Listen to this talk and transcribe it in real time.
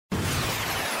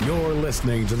You're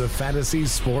listening to the Fantasy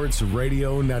Sports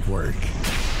Radio Network.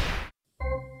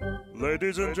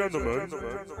 Ladies and gentlemen,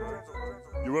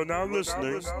 you are now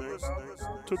listening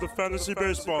to the Fantasy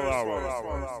Baseball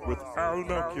Hour with Al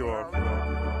Melchior.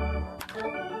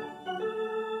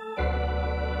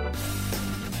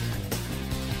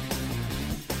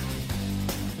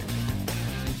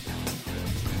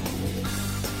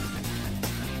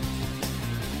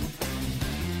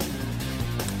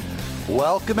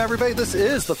 Welcome, everybody. This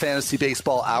is the Fantasy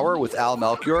Baseball Hour with Al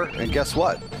Melchior. And guess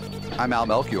what? I'm Al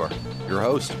Melchior, your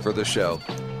host for the show.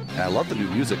 And I love the new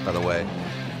music, by the way.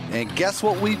 And guess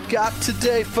what we've got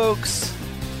today, folks?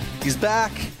 He's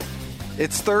back.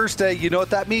 It's Thursday. You know what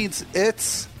that means?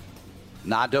 It's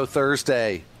Nando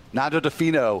Thursday. Nando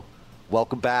DeFino,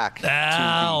 welcome back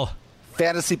Al. to the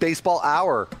Fantasy Baseball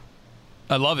Hour.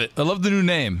 I love it. I love the new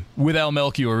name. With Al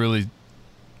Melchior really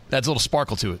adds a little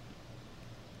sparkle to it.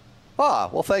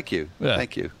 Ah, well, thank you. Yeah.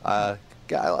 Thank you. I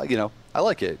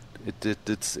like it.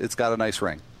 It's got a nice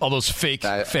ring. All those fake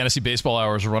fantasy baseball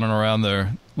hours running around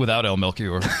there without Al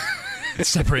Melchior. It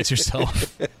separates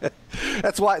yourself.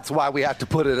 That's why we have to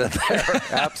put it in there.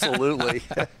 Absolutely.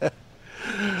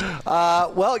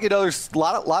 Well, there's a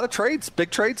lot of trades, big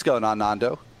trades going on,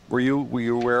 Nando. Were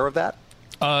you aware of that?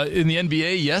 In the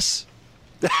NBA, yes.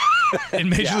 In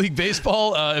Major League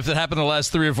Baseball, if it happened in the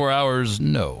last 3 or 4 hours,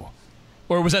 no.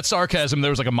 Or was that sarcasm? There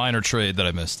was like a minor trade that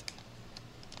I missed.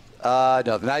 No,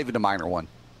 not even a minor one.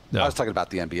 No. I was talking about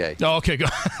the NBA. Oh, okay.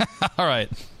 All right.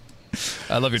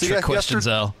 I love your trick questions,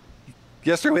 Al.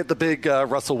 Yesterday we had the big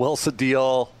Russell Wilson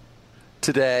deal.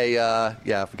 Today,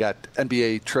 we got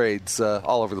NBA trades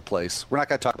all over the place. We're not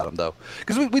going to talk about them, though.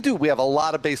 Because we have a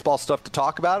lot of baseball stuff to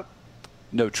talk about.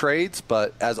 No trades,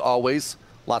 but as always,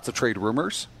 lots of trade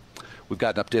rumors. We've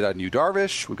got an update on Yu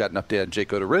Darvish. We've got an update on Jake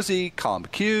Odorizzi, Colin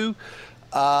McHugh.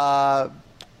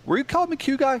 Were you a Colin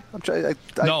McHugh guy?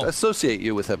 I associate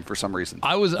you with him for some reason.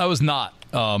 I was not.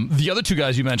 The other two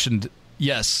guys you mentioned,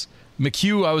 yes.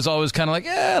 McHugh, I was always kind of like,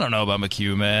 I don't know about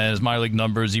McHugh, man. His minor league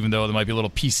numbers, even though they might be a little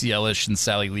PCL-ish and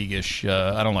Sally League-ish,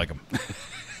 I don't like him.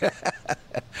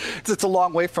 It's a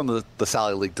long way from the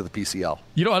Sally League to the PCL.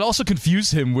 I'd also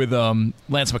confuse him with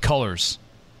Lance McCullers.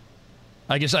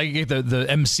 I guess I get the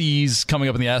MCs coming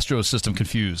up in the Astros system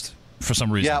confused for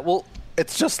some reason. Yeah, well,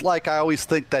 it's just like I always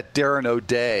think that Darren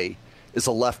O'Day is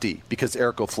a lefty because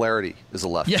Eric O'Flaherty is a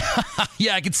lefty.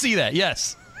 Yeah, I can see that.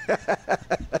 Yes.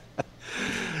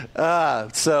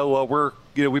 So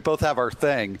we both have our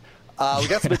thing. We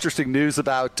got some interesting news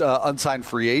about unsigned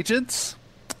free agents.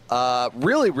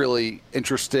 Really, really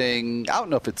interesting. I don't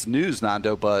know if it's news,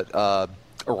 Nando, but a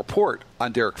report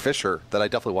on Derek Fisher that I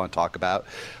definitely want to talk about.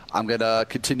 I'm going to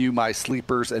continue my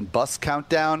sleepers and busts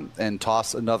countdown and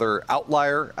toss another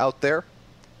outlier out there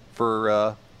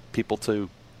for people to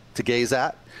gaze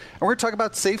at. And we're going to talk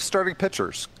about safe starting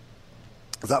pitchers.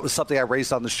 That was something I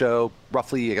raised on the show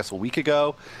roughly, I guess, a week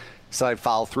ago. So I'd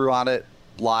follow through on it,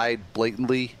 lied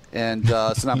blatantly, and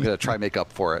so now I'm going to try and make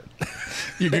up for it.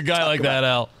 You're a good guy like that,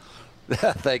 Al.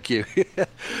 Thank you.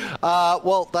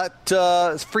 Well,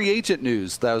 that free agent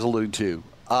news that I was alluding to.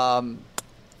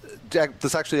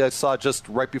 This actually I saw just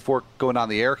right before going on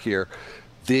the air here.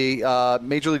 The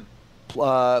Major League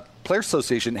Players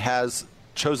Association has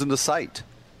chosen the site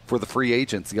for the free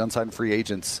agents, the unsigned free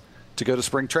agents, to go to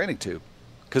spring training to.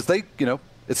 Because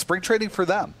it's spring training for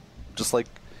them, just like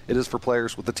it is for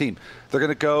players with the team. They're going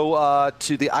to go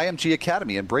to the IMG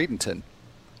Academy in Bradenton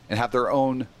and have their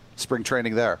own spring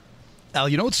training there. Al,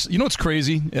 you know what's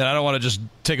crazy? And I don't want to just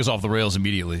take us off the rails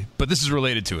immediately, but this is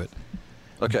related to it.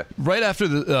 Okay. Right after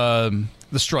the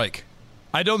strike,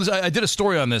 I did a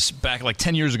story on this back like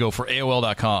 10 years ago for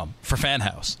AOL.com, for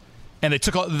FanHouse. And they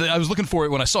took I was looking for it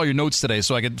when I saw your notes today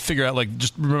so I could figure out,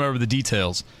 just remember the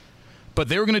details. But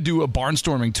they were going to do a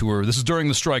barnstorming tour. This is during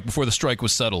the strike, before the strike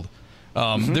was settled. They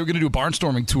were going to do a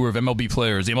barnstorming tour of MLB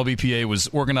players. The MLBPA was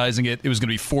organizing it. It was going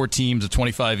to be 4 teams of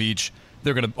 25 each.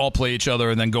 They're going to all play each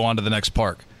other and then go on to the next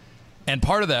park. And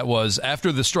part of that was,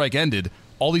 after the strike ended,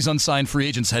 all these unsigned free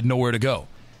agents had nowhere to go.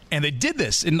 And they did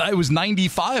this. And it was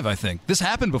 95, I think. This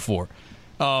happened before.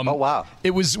 Oh, wow.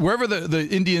 It was wherever the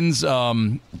Indians'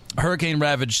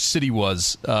 hurricane-ravaged city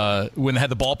was when they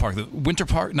had the ballpark. The Winter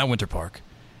Park? Not Winter Park.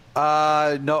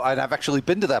 No, and I've actually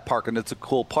been to that park, and it's a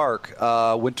cool park.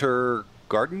 Winter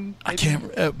Garden? Maybe?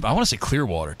 I want to say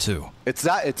Clearwater, too. It's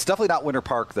definitely not Winter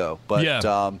Park, though. But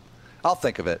I'll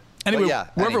think of it. Anyway,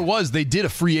 wherever it was, they did a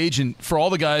free agent for all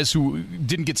the guys who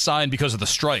didn't get signed because of the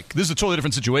strike. This is a totally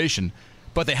different situation,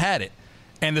 but they had it.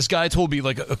 And this guy told me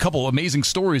a couple amazing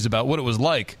stories about what it was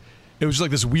like. It was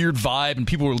like this weird vibe, and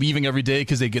people were leaving every day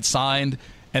because they get signed.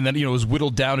 And then, it was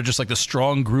whittled down to just like this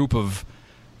strong group of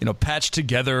patched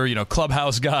together,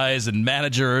 clubhouse guys and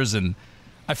managers, and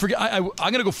I forget. I'm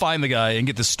going to go find the guy and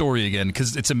get this story again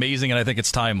because it's amazing and I think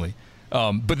it's timely.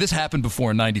 But this happened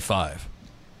before in '95.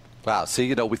 Wow.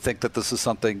 See, we think that this is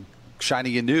something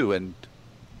shiny and new, and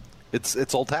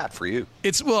it's old hat for you.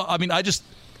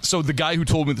 So the guy who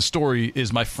told me the story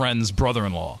is my friend's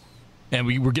brother-in-law. And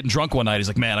we were getting drunk one night. He's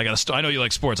like, man, I know you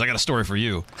like sports. I got a story for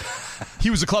you. He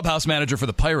was the clubhouse manager for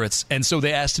the Pirates, and so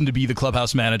they asked him to be the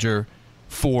clubhouse manager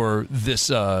for this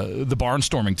the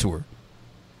barnstorming tour.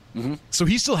 Mm-hmm. So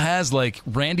he still has, like,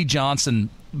 Randy Johnson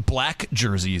black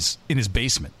jerseys in his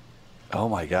basement. Oh,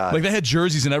 my God. Like, they had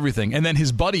jerseys and everything. And then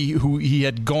his buddy, who he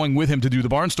had going with him to do the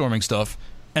barnstorming stuff,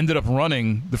 ended up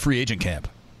running the free agent camp.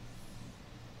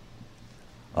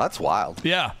 Well, that's wild.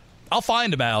 Yeah. I'll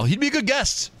find him, Al. He'd be a good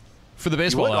guest for the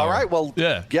baseball hour. All right. Well,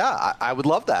 yeah, I would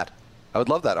love that. All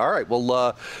right.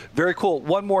 Well, very cool.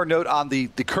 One more note on the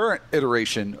current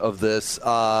iteration of this.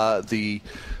 The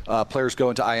players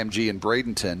going to IMG in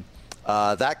Bradenton.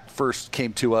 That first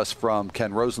came to us from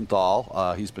Ken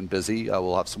Rosenthal. He's been busy.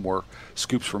 We'll have some more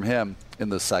scoops from him in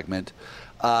this segment.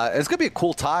 It's going to be a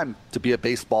cool time to be a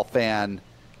baseball fan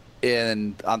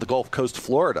on the Gulf Coast of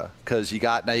Florida because you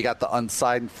got the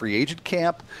unsigned free agent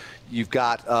camp. You've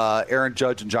got Aaron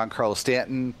Judge and Giancarlo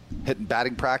Stanton hitting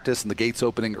batting practice, and the gates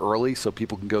opening early so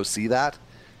people can go see that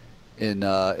in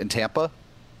Tampa.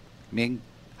 I mean,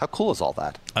 how cool is all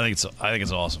that? I think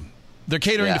it's awesome. They're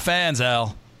catering to fans,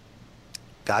 Al.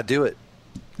 Gotta do it.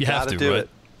 You have to do it.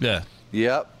 Yeah.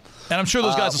 Yep. And I'm sure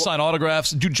those guys will sign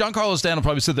autographs. Dude, Giancarlo Stanton will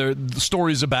probably sit there. The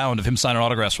stories abound of him signing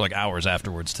autographs for like hours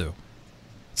afterwards too.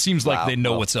 Seems like they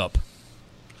know what's up.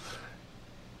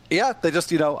 Yeah, they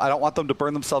just, I don't want them to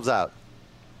burn themselves out.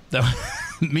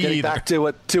 Me Getting either. back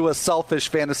to a selfish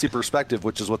fantasy perspective,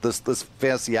 which is what this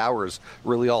fantasy hour is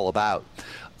really all about.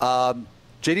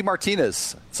 JD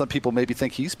Martinez, some people maybe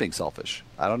think he's being selfish.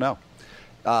 I don't know.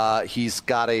 He's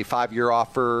got a 5-year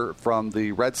offer from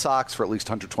the Red Sox for at least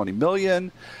 $120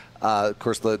 million. Of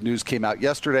course, the news came out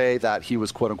yesterday that he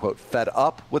was, quote unquote, fed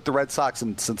up with the Red Sox,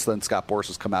 and since then Scott Boras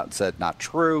has come out and said not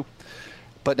true.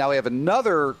 But now we have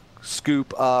another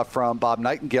scoop from Bob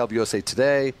Nightingale of USA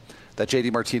Today that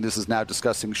JD Martinez is now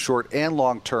discussing short and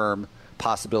long-term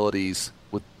possibilities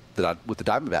with the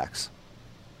Diamondbacks.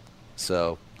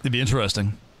 So it'd be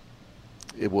interesting.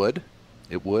 It would.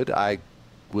 I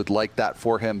would like that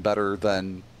for him better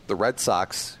than the Red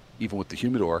Sox, even with the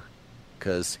humidor,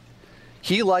 because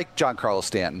he, like Giancarlo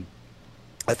Stanton,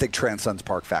 I think transcends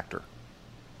park factor.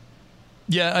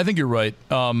 Yeah, I think you're right.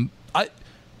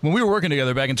 When we were working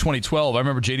together back in 2012, I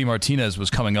remember JD Martinez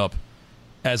was coming up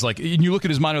as and you look at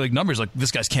his minor league numbers, like this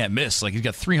guy's can't miss. Like he's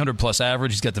got 300 plus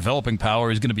average, he's got developing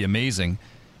power, he's going to be amazing.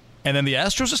 And then the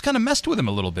Astros just kind of messed with him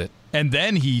a little bit, and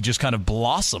then he just kind of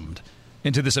blossomed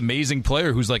into this amazing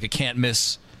player who's like a can't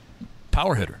miss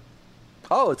power hitter.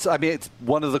 Oh, it's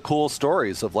one of the cool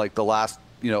stories of like the last,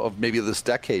 of maybe this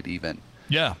decade even.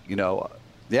 Yeah.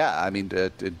 Yeah, I mean,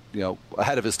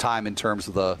 ahead of his time in terms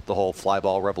of the whole fly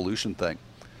ball revolution thing.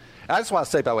 And I just want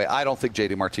to say, by the way, I don't think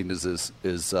JD Martinez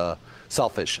is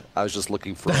selfish. I was just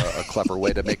looking for a clever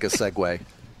way to make a segue.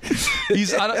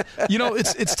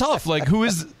 It's tough. Like, who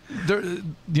is there?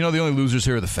 The only losers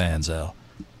here are the fans, Al.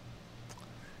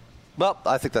 Well,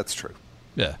 I think that's true.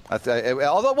 Yeah. I'm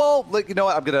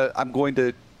going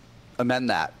to amend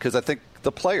that because I think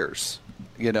the players,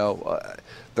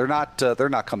 they're not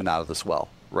coming out of this well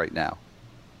right now.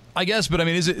 I guess, but I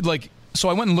mean, is it like? So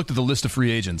I went and looked at the list of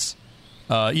free agents.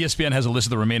 ESPN has a list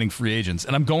of the remaining free agents,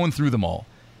 and I'm going through them all.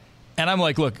 And I'm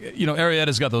like, look,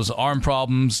 Arrieta's got those arm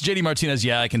problems. JD Martinez,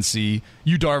 I can see.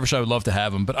 Yu Darvish, I would love to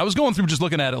have him. But I was going through just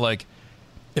looking at it like,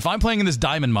 if I'm playing in this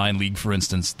Diamond Mine League, for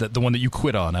instance, the one that you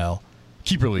quit on, Al,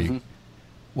 Keeper League,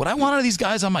 would I want one of these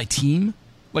guys on my team?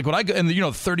 Like, would I go, and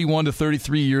 31 to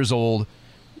 33 years old,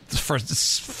 for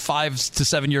 5 to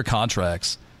 7 year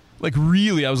contracts. Like,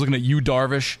 really, I was looking at Yu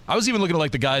Darvish. I was even looking at,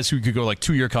 like, the guys who could go,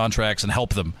 2-year contracts and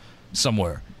help them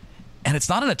somewhere. And it's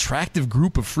not an attractive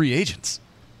group of free agents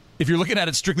if you're looking at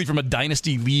it strictly from a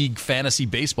dynasty league fantasy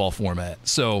baseball format.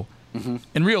 So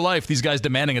in real life, these guys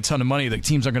demanding a ton of money that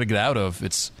teams aren't going to get out of,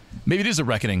 maybe it is a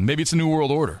reckoning. Maybe it's a new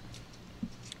world order.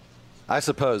 I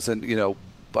suppose. And,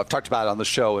 I've talked about it on the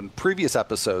show in previous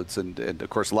episodes. And of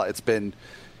course, it's been,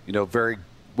 very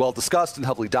well discussed and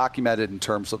heavily documented in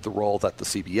terms of the role that the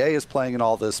CBA is playing in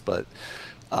all this. But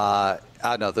I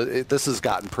don't know. This has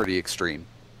gotten pretty extreme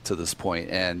to this point.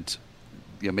 And,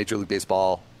 Major League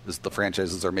Baseball, the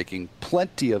franchises are making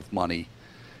plenty of money.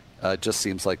 It just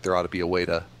seems like there ought to be a way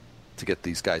to get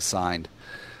these guys signed.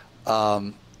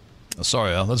 Sorry,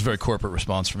 Al. That's a very corporate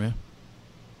response from you.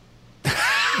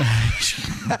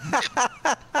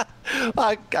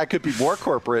 I could be more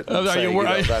corporate and say,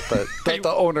 that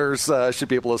the owners should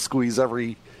be able to squeeze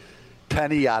every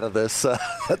penny out of this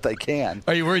that they can.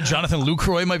 Are you worried Jonathan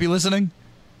Lucroy might be listening?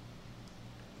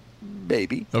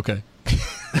 Maybe. Okay.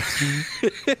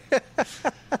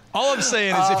 All I'm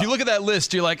saying is, if you look at that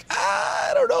list, you're like,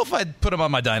 I don't know if I'd put him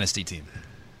on my dynasty team.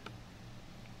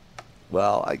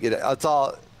 Well, I get it. It's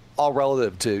all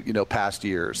relative to past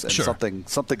years, and sure.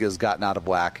 something has gotten out of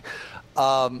whack.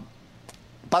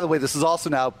 By the way, this is also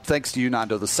now, thanks to you,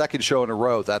 Nando, the second show in a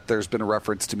row that there's been a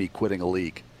reference to me quitting a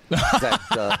league.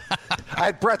 I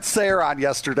had Brett Sayre on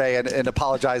yesterday and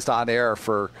apologized on air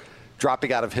for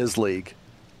dropping out of his league.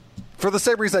 For the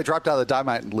same reason I dropped out of the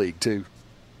Diamond League, to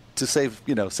save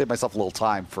myself a little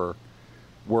time for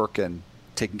work and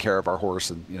taking care of our horse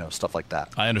and stuff like that.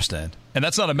 I understand. And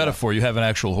that's not a metaphor. You have an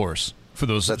actual horse for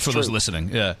those listening.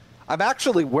 Yeah. I'm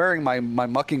actually wearing my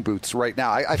mucking boots right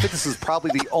now. I think this is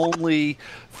probably the only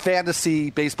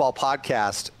fantasy baseball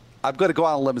podcast. I'm going to go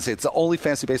on a limb and say it's the only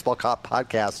fantasy baseball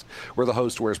podcast where the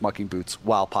host wears mucking boots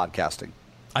while podcasting.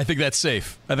 I think that's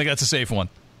safe. I think that's a safe one.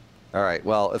 All right.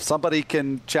 Well, if somebody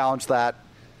can challenge that,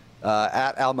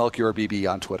 at Al Melchior BB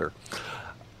on Twitter.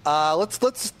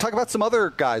 Let's talk about some other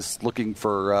guys looking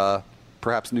for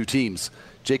perhaps new teams.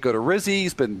 Jake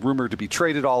Odorizzi's been rumored to be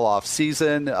traded all off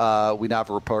season. We now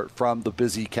have a report from the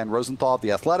busy Ken Rosenthal of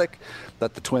The Athletic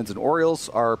that the Twins and Orioles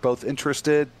are both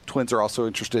interested. Twins are also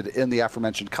interested in the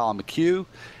aforementioned Colin McHugh.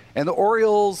 And the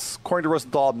Orioles, according to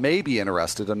Rosenthal, may be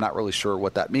interested. I'm not really sure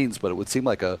what that means, but it would seem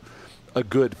like a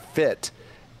good fit.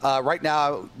 Right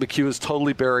now, McHugh is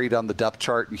totally buried on the depth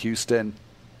chart in Houston.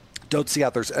 Don't see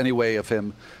how there's any way of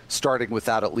him starting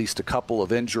without at least a couple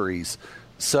of injuries.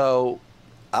 So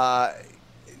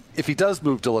if he does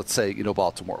move to, let's say,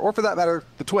 Baltimore, or for that matter,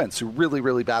 the Twins, who really,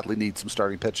 really badly need some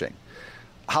starting pitching,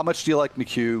 how much do you like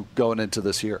McHugh going into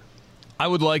this year? I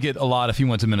would like it a lot if he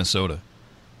went to Minnesota.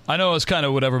 I know I was kind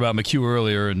of whatever about McHugh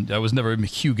earlier, and I was never a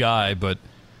McHugh guy, but,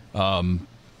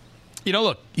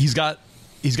 look, he's got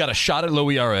a shot at low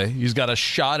ERA. He's got a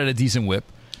shot at a decent whip.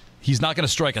 He's not going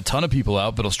to strike a ton of people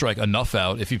out, but he'll strike enough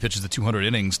out if he pitches the 200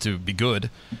 innings to be good.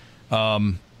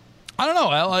 I don't know.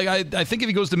 I think if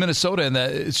he goes to Minnesota, and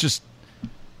that it's just,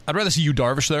 I'd rather see Yu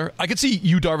Darvish there. I could see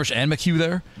Yu Darvish and McHugh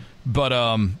there, but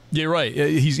yeah, you're right.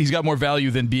 He's got more value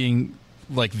than being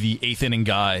like the eighth inning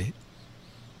guy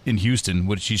in Houston,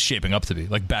 which he's shaping up to be,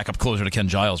 like backup closer to Ken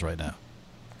Giles right now.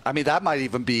 I mean, that might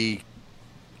even be,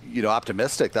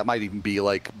 optimistic. That might even be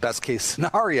like best case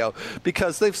scenario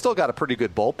because they've still got a pretty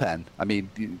good bullpen. I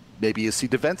mean, maybe you see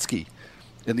Davinsky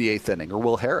in the eighth inning or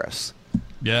Will Harris.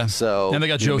 Yeah. So and they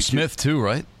got Joe Smith too,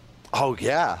 right? Oh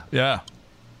yeah. Yeah.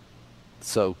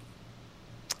 So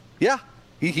yeah,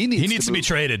 he needs to be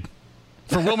traded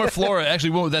for Wilmer Flores.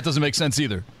 Actually, that doesn't make sense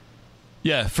either.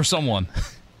 Yeah, for someone.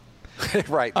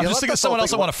 Right. I'm just thinking of someone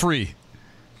else I want to free.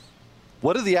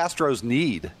 What do the Astros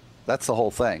need? That's the whole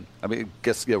thing. I mean, I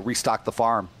guess restock the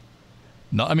farm.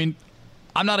 No, I mean,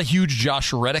 I'm not a huge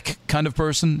Josh Reddick kind of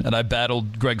person, and I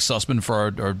battled Greg Sussman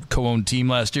for our co-owned team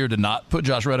last year to not put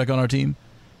Josh Reddick on our team.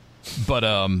 But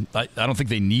I don't think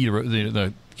they need.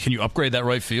 Can you upgrade that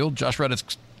right field? Josh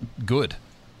Reddick's good.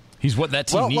 He's what that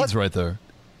team needs right there.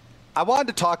 I wanted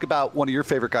to talk about one of your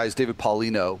favorite guys, David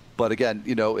Paulino, but again,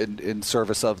 in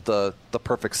service of the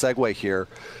perfect segue here,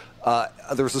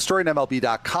 there was a story in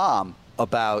MLB.com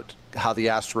about how the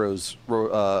Astros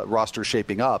roster is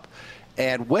shaping up.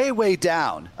 And way, way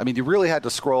down, I mean, you really had to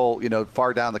scroll,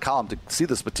 far down the column to see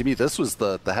this, but to me, this was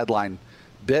the headline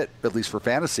bit, at least for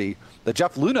fantasy, that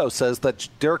Jeff Luhnow says that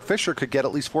Derek Fisher could get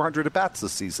at least 400 at-bats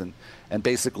this season, and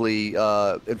basically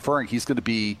inferring he's going to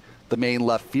be the main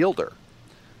left fielder.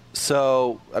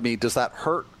 So, I mean, does that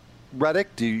hurt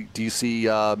Reddick? Do you see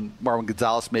Marwin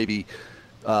Gonzalez maybe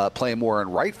playing more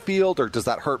in right field, or does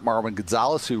that hurt Marwin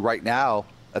Gonzalez, who right now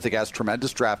I think has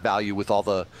tremendous draft value with all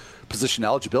the position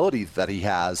eligibility that he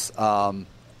has? I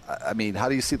mean, how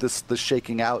do you see this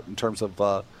shaking out in terms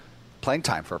of playing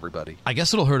time for everybody? I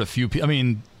guess it'll hurt a few people. I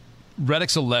mean,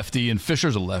 Reddick's a lefty and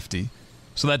Fisher's a lefty,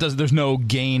 so there's no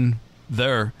gain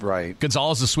there. Right.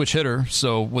 Gonzalez is a switch hitter,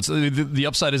 so what's the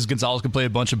upside is Gonzalez can play a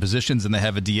bunch of positions and they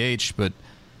have a DH, but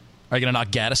are you going to knock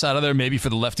Gaddis out of there maybe for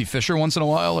the lefty Fisher once in a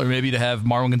while, or maybe to have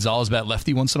Marwin Gonzalez bat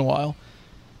lefty once in a while?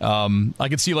 I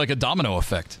could see like a domino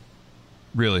effect,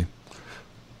 really.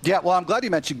 Yeah, well, I'm glad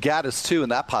you mentioned Gaddis, too,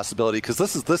 and that possibility, because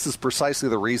this is precisely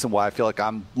the reason why I feel like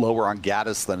I'm lower on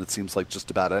Gaddis than it seems like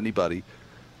just about anybody,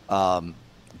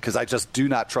 because I just do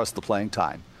not trust the playing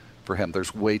time for him.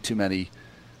 There's way too many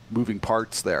moving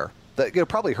parts there. That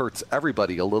probably hurts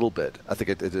everybody a little bit. I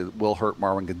think it will hurt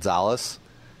Marwin Gonzalez.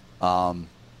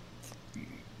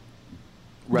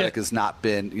 Reddick has not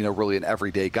been, really an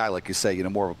everyday guy, like you say,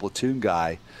 more of a platoon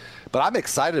guy. But I'm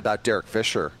excited about Derek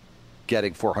Fisher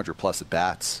getting 400-plus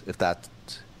at-bats, if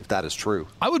that is true.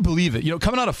 I would believe it.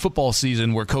 Coming out of football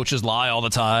season where coaches lie all the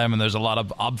time and there's a lot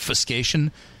of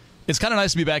obfuscation, it's kind of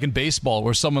nice to be back in baseball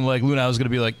where someone like Luhnow is going to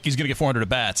be like, he's going to get 400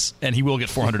 at-bats, and he will get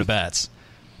 400 at-bats.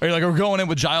 Or you're like, we're going in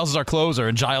with Giles as our closer,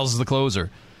 and Giles is the closer.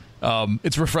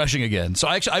 It's refreshing again. So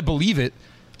I believe it.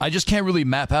 I just can't really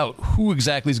map out who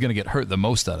exactly is going to get hurt the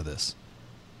most out of this.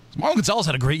 Marlon Gonzalez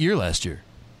had a great year last year.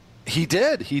 He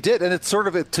did, and it's sort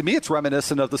of, to me, it's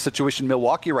reminiscent of the situation in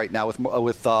Milwaukee right now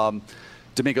with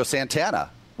Domingo Santana,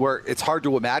 where it's hard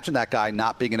to imagine that guy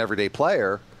not being an everyday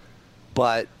player,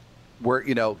 but where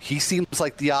he seems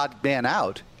like the odd man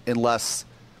out unless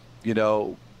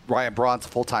Ryan Braun's a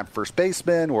full-time first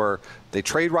baseman, or they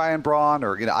trade Ryan Braun,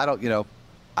 or I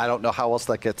don't know how else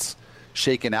that gets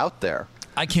shaken out there.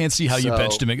 I can't see how you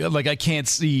bench Domingo. Like, I can't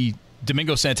see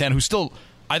Domingo Santana, who still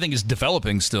I think is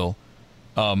developing still.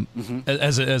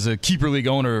 As a keeper league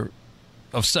owner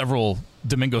of several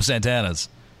Domingo Santanas,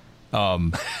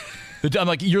 I'm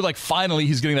like, you're like, finally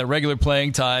he's getting that regular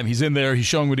playing time. He's in there. He's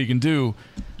showing what he can do.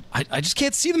 I just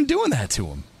can't see them doing that to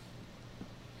him.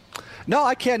 No,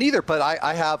 I can't either. But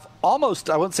I have almost,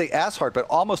 I wouldn't say as hard, but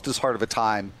almost as hard of a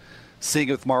time seeing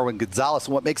it with Marwin Gonzalez.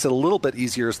 And what makes it a little bit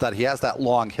easier is that he has that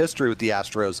long history with the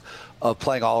Astros of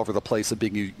playing all over the place and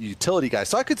being a utility guy.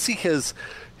 So I could see his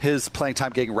playing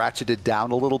time getting ratcheted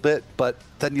down a little bit, but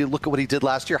then you look at what he did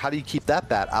last year. How do you keep that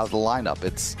bat out of the lineup?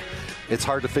 It's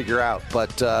hard to figure out.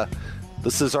 But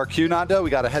this is our cue, Nando.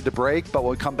 We got to head to break, but when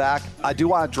we come back, I do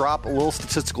want to drop a little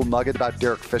statistical nugget about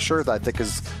Derek Fisher that I think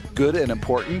is good and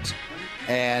important.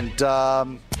 And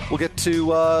we'll get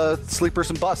to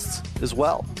sleepers and busts as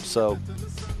well. So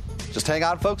just hang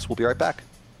on, folks. We'll be right back.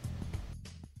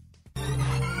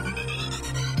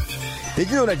 Did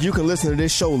you know that you can listen to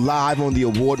this show live on the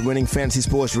award-winning Fantasy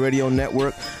Sports Radio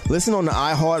Network? Listen on the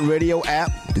iHeartRadio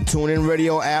app, the TuneIn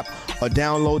Radio app, or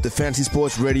download the Fantasy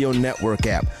Sports Radio Network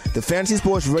app. The Fantasy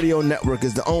Sports Radio Network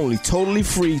is the only totally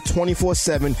free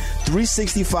 24/7,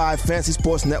 365 Fantasy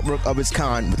Sports Network of its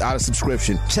kind without a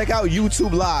subscription. Check out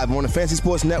YouTube Live on the Fantasy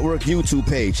Sports Network YouTube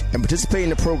page and participate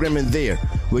in the programming there,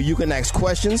 where you can ask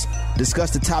questions,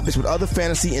 discuss the topics with other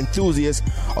fantasy enthusiasts,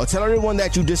 or tell everyone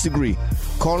that you disagree.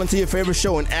 Call into your favorite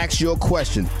show and ask your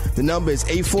question. The number is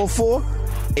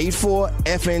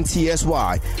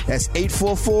 844-84-FNTSY. That's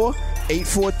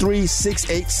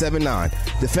 844-843-6879.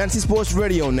 The Fantasy Sports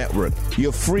Radio Network,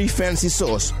 your free fantasy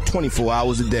source 24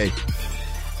 hours a day.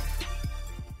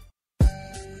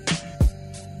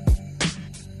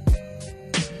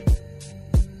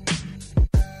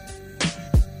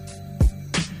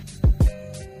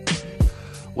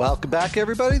 Welcome back,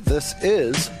 everybody. This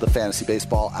is the Fantasy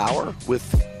Baseball Hour with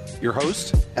your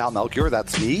host, Al Melchior.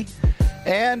 That's me.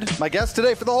 And my guest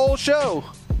today for the whole show,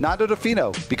 Nando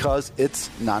DeFino, because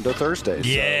it's Nando Thursday.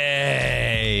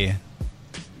 Yay!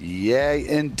 Yay,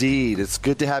 indeed. It's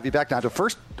good to have you back, Nando.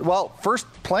 First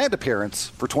planned appearance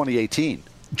for 2018.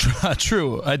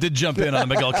 True. I did jump in on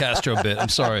the Miguel Castro bit. I'm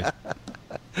sorry.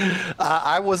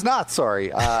 I was not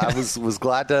sorry. I was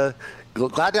glad to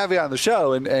have you on the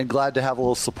show and glad to have a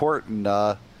little support and do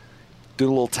a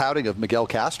little touting of Miguel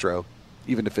Castro,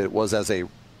 even if it was as a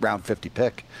round 50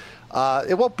 pick.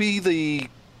 It won't be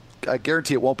I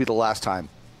guarantee it won't be the last time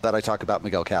that I talk about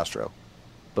Miguel Castro,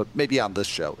 but maybe on this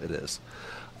show it is,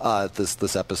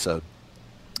 this episode.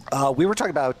 We were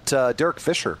talking about Derek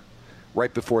Fisher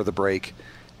right before the break,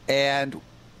 and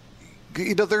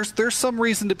there's some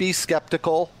reason to be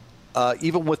skeptical,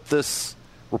 even with this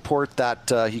report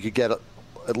that he could get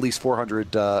at least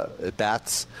 400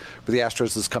 at-bats for the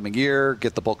Astros this coming year,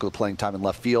 get the bulk of the playing time in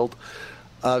left field.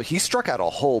 He struck out a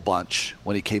whole bunch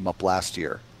when he came up last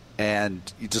year, and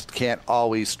you just can't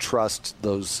always trust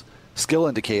those skill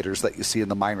indicators that you see in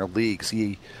the minor leagues.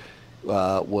 He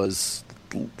was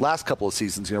last couple of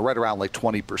seasons, right around like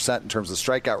 20% in terms of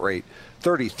strikeout rate,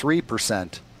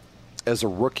 33% as a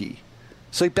rookie.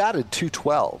 So he batted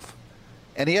 .212,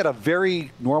 and he had a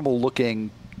very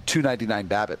normal-looking .299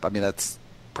 BABIP. I mean, that's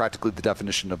practically the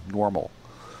definition of normal.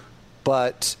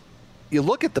 But you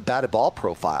look at the batted ball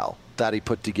profile that he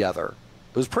put together.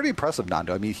 It was pretty impressive,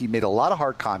 Nando. I mean, he made a lot of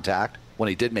hard contact when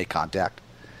he did make contact,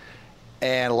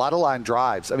 and a lot of line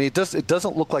drives. I mean, it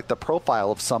doesn't look like the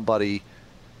profile of somebody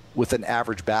with an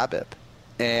average BABIP.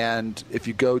 And if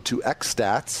you go to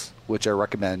XStats, which I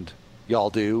recommend y'all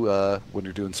do when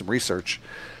you're doing some research,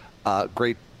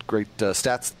 great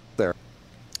stats there.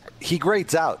 He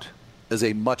grades out as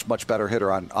a much, much better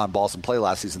hitter on balls in play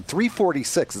last season.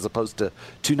 346 as opposed to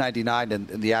 299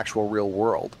 in the actual real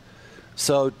world.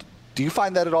 So Do you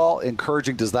find that at all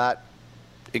encouraging? Does that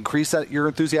increase your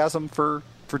enthusiasm for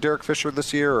Derek Fisher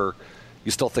this year, or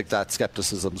you still think that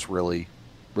skepticism's really,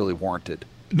 really warranted?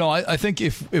 No, I think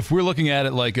if we're looking at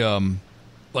it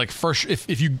like first,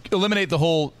 if you eliminate the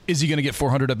whole, is he going to get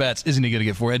 400 at bats? Isn't he going to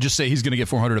get 400? Just say he's going to get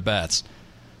 400 at bats.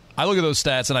 I look at those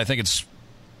stats and I think it's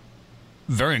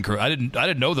very encouraging. I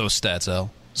didn't know those stats,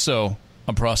 Al. So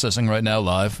I'm processing right now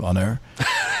live on air.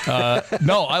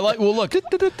 No, I like. Well, look,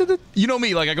 you know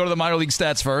me. Like, I go to the minor league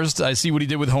stats first. I see what he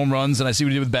did with home runs, and I see what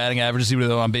he did with batting average. I see what he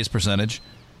did on base percentage,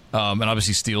 and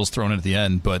obviously steals thrown in at the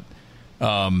end. But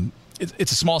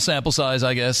it's a small sample size,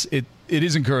 I guess. It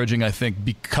is encouraging, I think,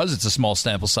 because it's a small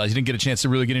sample size. He didn't get a chance to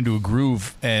really get into a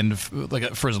groove and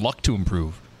for his luck to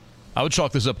improve. I would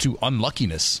chalk this up to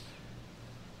unluckiness.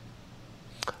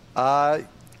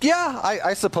 Yeah,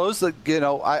 I suppose that,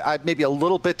 I maybe a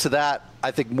little bit to that. I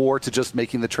think more to just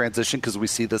making the transition because we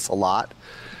see this a lot.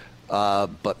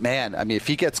 But man, I mean, if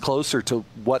he gets closer to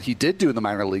what he did do in the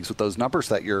minor leagues with those numbers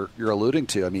that you're alluding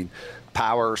to, I mean,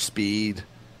 power, speed,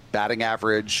 batting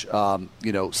average,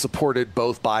 supported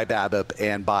both by BABIP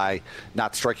and by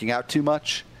not striking out too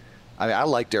much. I mean, I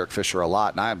like Derek Fisher a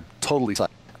lot, and I'm totally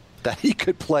excited that he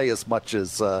could play as much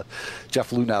as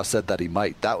Jeff Luhnow said that he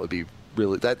might. That would be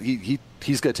really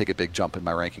he's going to take a big jump in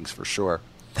my rankings for sure.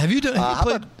 Have you played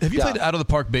out of the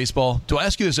park baseball? Do I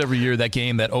ask you this every year? That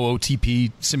game, that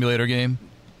OOTP simulator game.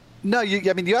 No,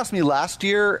 you asked me last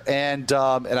year, and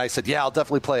I said, yeah, I'll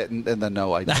definitely play it, and then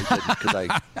no, I didn't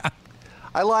because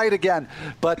I lied again.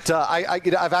 But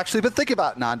I've actually been thinking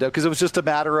about Nando because it was just a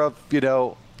matter of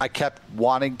I kept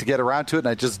wanting to get around to it, and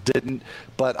I just didn't.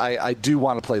 But I do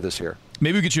want to play this year.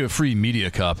 Maybe we'll get you a free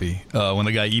media copy when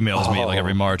the guy emails me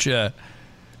every March. Yeah,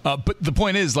 but the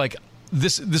point is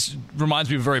This reminds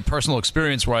me of a very personal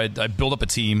experience where I built up a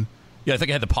team. Yeah, I think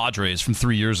I had the Padres from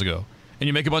 3 years ago. And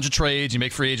you make a bunch of trades, you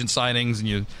make free agent signings,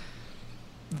 and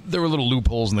there were little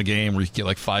loopholes in the game where you could get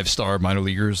like 5-star minor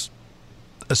leaguers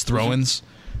as throw-ins.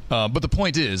 But the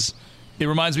point is, it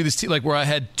reminds me of this team where I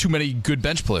had too many good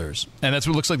bench players, and that's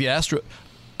what it looks like the Astros.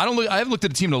 I haven't looked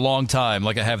at a team in a long time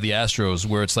like I have the Astros,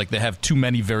 where it's like they have too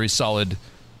many very solid,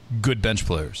 good bench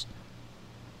players.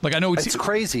 Like, I know it's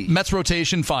crazy. Mets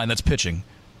rotation, fine, that's pitching.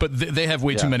 But they have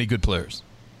way too many good players.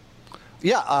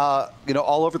 Yeah,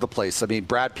 all over the place. I mean,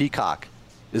 Brad Peacock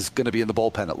is going to be in the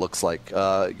bullpen, it looks like.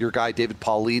 Your guy, David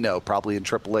Paulino, probably in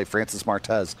AAA, Francis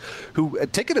Martez, who,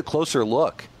 taking a closer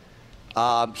look,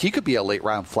 he could be a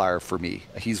late-round flyer for me.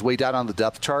 He's way down on the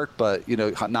depth chart, but,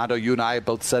 Nando, you and I have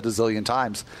both said a zillion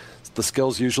times, the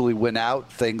skills usually win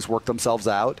out, things work themselves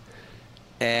out.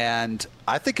 And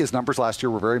I think his numbers last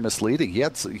year were very misleading. He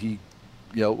had some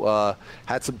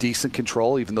decent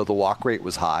control, even though the walk rate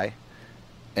was high,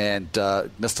 and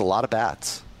missed a lot of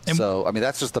bats. So, I mean,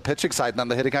 that's just the pitching side. And on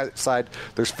the hitting side,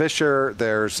 there's Fisher,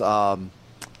 there's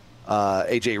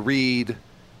A.J. Reed,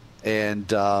 and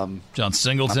John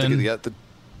Singleton.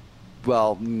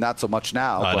 Well, not so much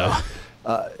now. I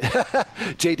know.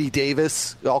 J.D.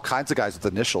 Davis, all kinds of guys with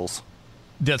initials.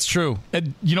 That's true.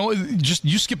 And,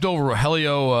 you skipped over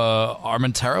Rogelio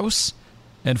Armenteros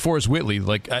and Forrest Whitley.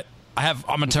 Like, I have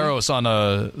Armenteros on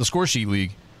the score sheet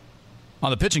league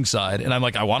on the pitching side, and I'm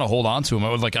like, I want to hold on to him.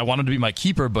 I want him to be my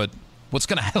keeper, but nothing's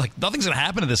going to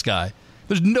happen to this guy.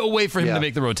 There's no way for him to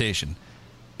make the rotation.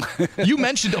 You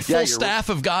mentioned a full staff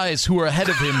of guys who are ahead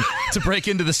of him to break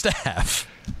into the staff.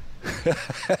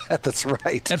 That's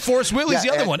right. And Forrest Whitley's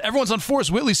the other one. Everyone's on Forrest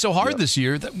Whitley so hard this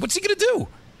year. What's he going to do?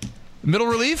 Middle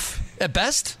relief at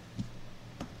best?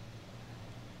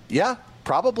 Yeah,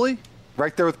 probably.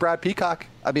 Right there with Brad Peacock.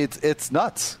 I mean, it's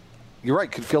nuts. You're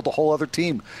right. Could field a whole other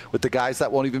team with the guys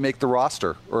that won't even make the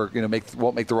roster, or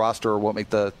won't make the roster, or won't make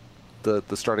the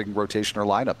starting rotation or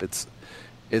lineup.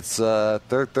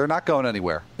 They're not going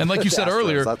anywhere. And like you said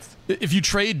earlier, if you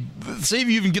trade, say if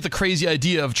you even get the crazy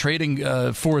idea of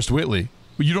trading Forrest Whitley,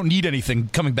 you don't need anything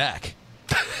coming back.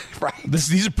 Right.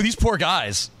 These poor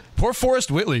guys. Poor Forrest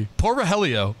Whitley. Poor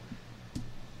Rogelio.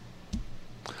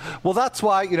 Well, that's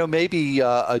why, maybe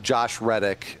a Josh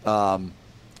Reddick,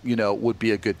 would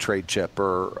be a good trade chip,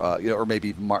 or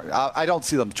maybe I don't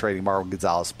see them trading Marwin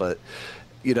Gonzalez, but,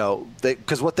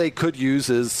 because what they could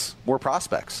use is more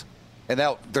prospects. And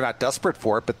now they're not desperate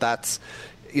for it, but that's,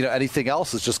 anything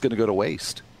else is just going to go to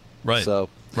waste. Right. So,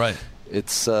 right.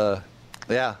 It's, hard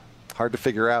to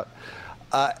figure out.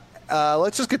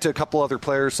 Let's just get to a couple other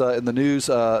players in the news.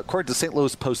 According to St.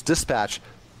 Louis Post-Dispatch,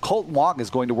 Colton Wong is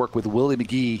going to work with Willie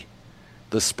McGee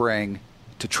this spring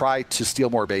to try to steal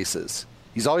more bases.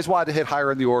 He's always wanted to hit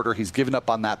higher in the order. He's given up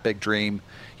on that big dream.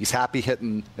 He's happy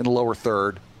hitting in the lower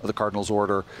third of the Cardinals'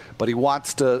 order, but he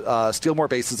wants to steal more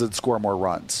bases and score more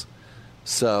runs.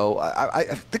 So I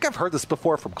think I've heard this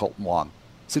before from Colton Wong.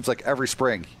 Seems like every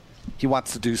spring he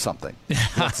wants to do something. He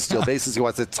wants to steal bases. He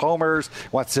wants to hit homers. He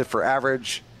wants to hit for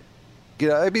average.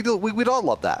 I mean, we'd all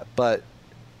love that. But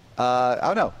I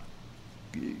don't know.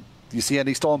 Do you see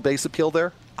any stolen base appeal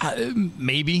there?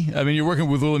 Maybe. I mean, you're working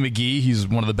with Willie McGee. He's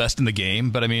one of the best in the game.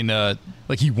 But, I mean,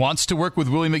 he wants to work with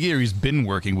Willie McGee, or he's been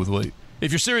working with Willie.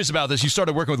 If you're serious about this, you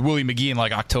started working with Willie McGee in,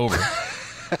 October.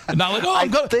 Not like, I'm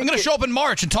going to show up in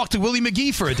March and talk to Willie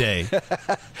McGee for a day.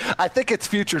 I think it's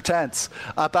future tense.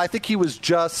 But I think he was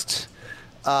just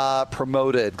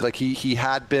promoted. Like, he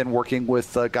had been working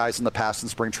with guys in the past in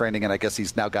spring training, and I guess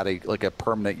he's now got a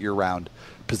permanent year-round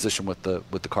position with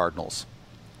the Cardinals.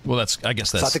 Well, I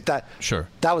guess that's... So I think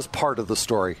that was part of the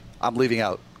story. I'm leaving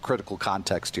out critical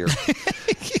context here.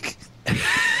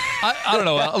 I don't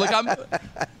know.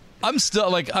 I'm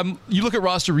still you look at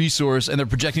roster resource and they're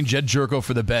projecting Jed Jerko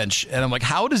for the bench, and I'm like,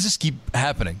 how does this keep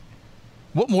happening?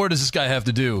 What more does this guy have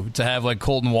to do to have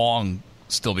Colton Wong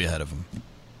still be ahead of him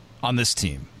on this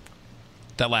team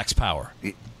that lacks power?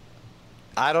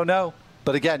 I don't know.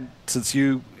 But again, since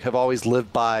you have always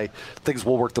lived by things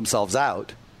will work themselves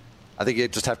out, I think you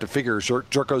just have to figure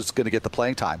Jerko's going to get the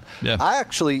playing time. Yeah. I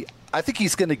think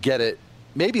he's going to get it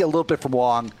maybe a little bit from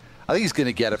Wong. I think he's going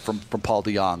to get it from Paul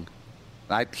DeJong.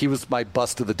 He was my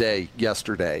bust of the day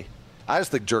yesterday. I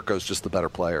just think Jerko's just the better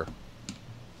player.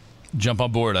 Jump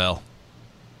on board, Al.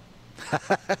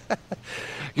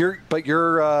 You're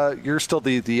still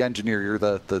the engineer. You're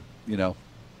the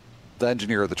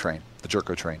engineer of the train, the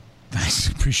Jerko train. Nice,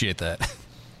 appreciate that.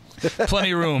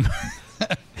 Plenty of room.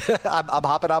 I'm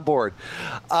hopping on board.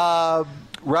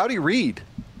 Rowdy Reed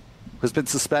has been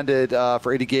suspended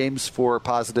for 80 games for a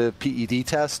positive PED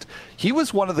test. He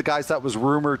was one of the guys that was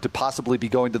rumored to possibly be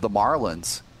going to the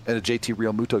Marlins in a JT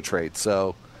Realmuto trade.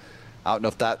 So I don't know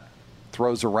if that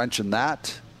throws a wrench in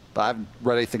that. But I haven't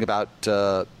read anything about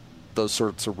those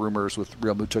sorts of rumors with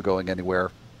Realmuto going anywhere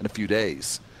in a few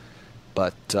days.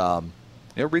 But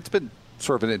Reed's been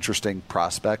sort of an interesting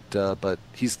prospect, but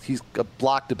he's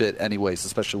blocked a bit anyways,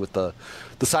 especially with the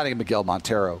signing of Miguel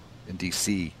Montero in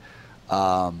D.C.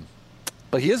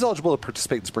 But he is eligible to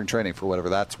participate in spring training for whatever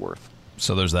that's worth.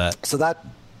 So there's that.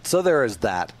 So there is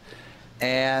that.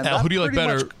 And Al, who do you like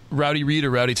better, Rowdy Reed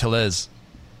or Rowdy Tellez?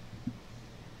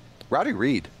 Rowdy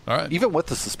Reed. All right. Even with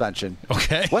the suspension.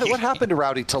 Okay. What happened to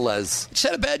Rowdy Tellez? Just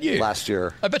had a bad year last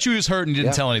year. I bet you he was hurt and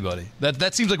didn't tell anybody.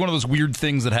 That seems like one of those weird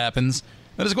things that happens.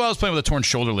 That is why I was playing with a torn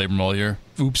shoulder labrum all year.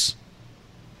 Oops.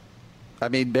 I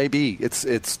mean, maybe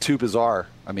it's too bizarre.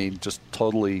 I mean, just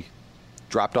totally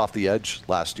dropped off the edge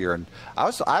last year, and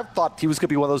I thought he was going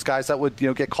to be one of those guys that would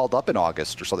get called up in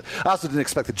August or something. I also didn't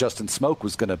expect that Justin Smoke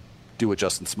was going to do what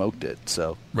Justin Smoke did,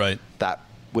 so right. That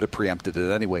would have preempted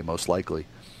it anyway, most likely.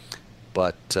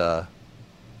 But I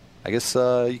guess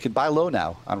you can buy low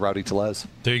now on Rowdy Tellez.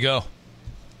 There you go.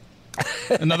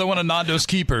 Another one of Nando's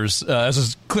keepers. As I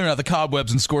was clearing out the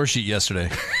cobwebs and score sheet yesterday.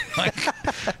 I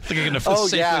think I'm going to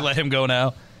safely let him go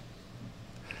now.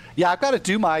 Yeah, I've got to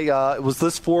do my. Was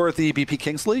this for the BP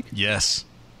Kings League? Yes.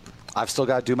 I've still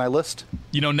got to do my list.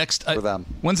 Next for them.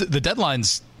 When's it? The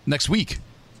deadline's next week.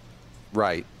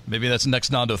 Right. Maybe that's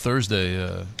next Nando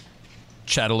Thursday.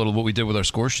 Chat a little what we did with our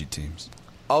score sheet teams.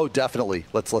 Oh, definitely.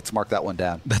 Let's mark that one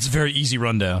down. That's a very easy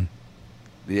rundown.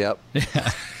 Yep. Yeah.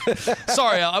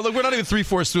 Sorry, Al. Look, we're not even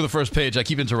 3/4 through the first page. I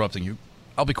keep interrupting you.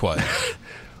 I'll be quiet.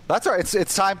 That's all right.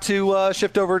 It's time to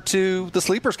shift over to the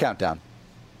sleepers countdown,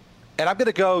 and I'm going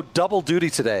to go double duty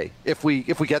today if we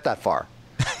get that far.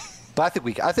 But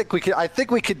I think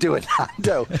we could do it.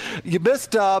 No, you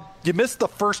missed the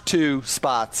first two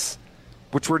spots,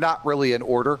 which were not really in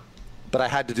order, but I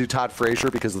had to do Todd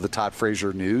Frazier because of the Todd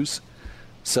Frazier news.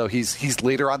 So he's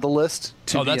later on the list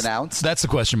to be announced. That's the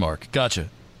question mark. Gotcha.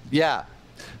 Yeah.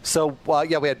 So,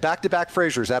 we had back-to-back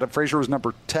Fraziers. Adam Frazier was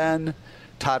number 10.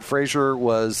 Todd Frazier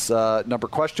was number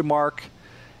question mark.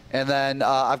 And then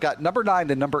I've got number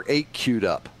 9 and number 8 queued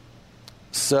up.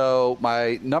 So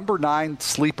my number 9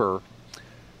 sleeper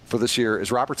for this year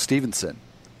is Robert Stevenson,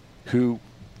 who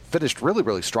finished really,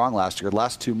 really strong last year. The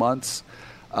last 2 months,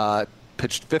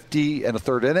 pitched 50 and a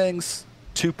third innings,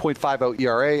 2.50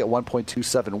 ERA, a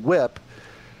 1.27 WHIP,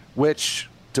 which,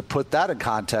 to put that in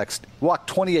context, walked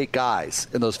 28 guys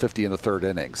in those 50 and a third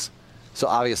innings. So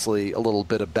obviously a little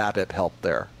bit of BABIP help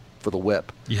there for the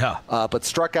WHIP. Yeah. But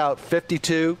struck out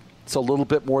 52, so a little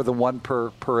bit more than one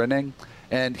per inning.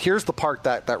 And here's the part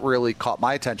that really caught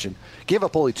my attention. Gave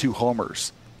up only 2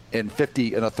 homers in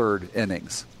 50 and a third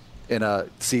innings in a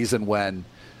season when,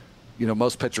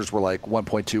 most pitchers were like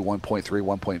 1.2, 1.3,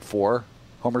 1.4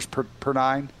 homers per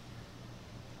 9.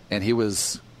 And he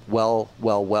was well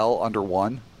under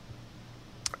 1.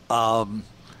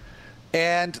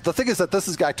 And the thing is that this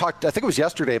is guy talked, I think it was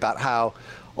yesterday, about how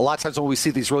a lot of times when we see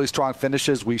these really strong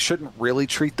finishes, we shouldn't really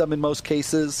treat them in most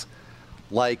cases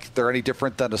like they're any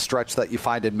different than a stretch that you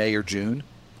find in May or June.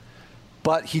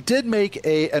 But he did make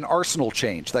an arsenal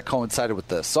change that coincided with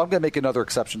this, so I'm going to make another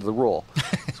exception to the rule.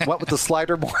 Went with the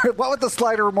slider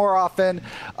more often.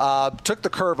 Took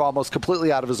the curve almost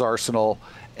completely out of his arsenal,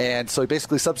 and so he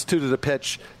basically substituted a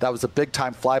pitch that was a big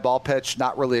time fly ball pitch,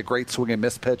 not really a great swing and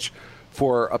miss pitch,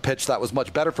 for a pitch that was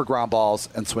much better for ground balls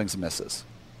and swings and misses.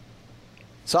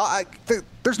 So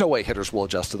there's no way hitters will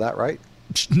adjust to that, right?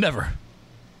 Never.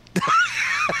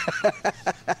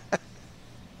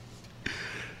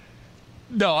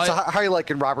 No, so how are you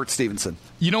liking Robert Stevenson?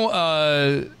 You know,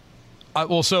 I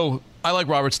like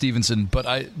Robert Stevenson,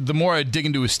 but the more I dig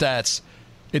into his stats,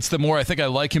 it's the more I think I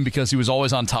like him because he was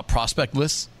always on top prospect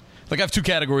lists. Like, I have two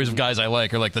categories of guys I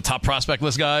like, are like the top prospect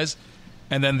list guys,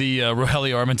 and then the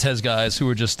Rogelio Armentes guys who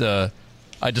are just I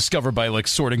discovered by like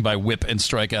sorting by whip and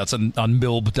strikeouts on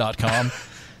milb.com.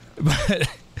 But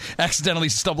accidentally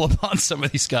stumble upon some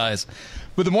of these guys.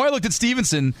 But the more I looked at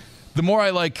Stevenson, the more I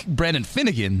like Brandon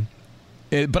Finnegan.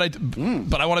 But I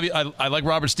want to be. I like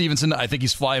Robert Stevenson. I think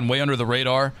he's flying way under the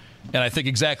radar, and I think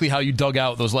exactly how you dug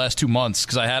out those last 2 months,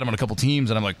 because I had him on a couple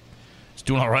teams, and I'm like, he's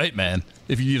doing all right, man.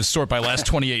 If you just sort by last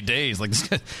 28 days, like,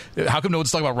 how come no one's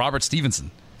talking about Robert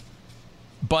Stevenson?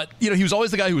 But he was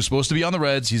always the guy who was supposed to be on the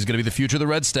Reds. He's going to be the future of the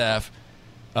Reds staff.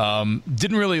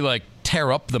 Didn't really like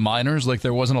tear up the minors. Like,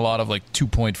 there wasn't a lot of like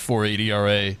 2.48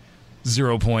 ERA,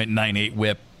 0.98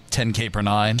 WHIP, 10K per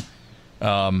nine.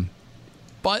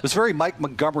 But it's very Mike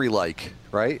Montgomery-like,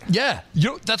 right? Yeah.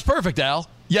 That's perfect, Al.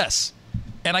 Yes.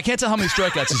 And I can't tell how many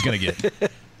strikeouts he's going to get.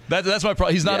 That's my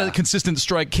problem. He's not a consistent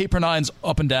strike. K per nine's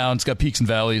up and down. It's got peaks and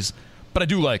valleys. But I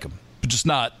do like him. But just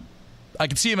not. I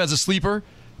can see him as a sleeper,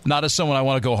 not as someone I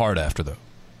want to go hard after, though.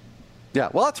 Yeah,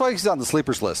 well, that's why he's on the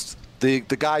sleepers list. The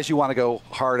guys you want to go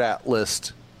hard at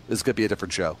list is going to be a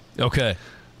different show. Okay.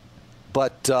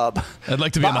 But I'd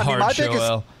like to be on the hard show,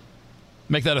 Al.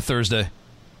 Make that a Thursday.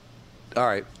 All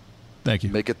right. Thank you.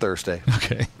 Make it Thursday.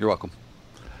 Okay. You're welcome.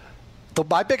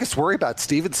 My biggest worry about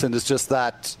Stevenson is just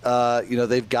that,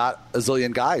 they've got a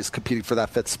zillion guys competing for that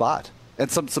fifth spot. And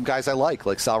some guys I like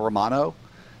Sal Romano.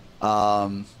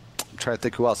 I'm trying to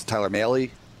think who else. Tyler Mahle.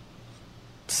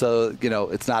 So,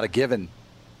 it's not a given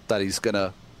that he's going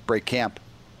to break camp.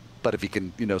 But if he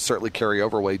can, certainly carry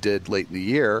over what he did late in the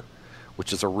year,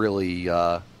 which is a really,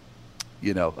 a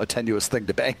tenuous thing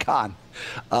to bank on,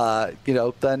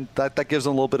 then that gives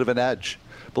him a little bit of an edge.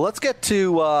 But let's get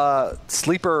to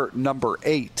sleeper number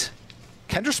 8,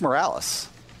 Kendrys Morales.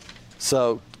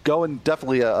 So going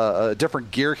definitely a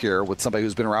different gear here with somebody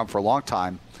who's been around for a long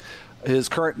time.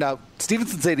 Now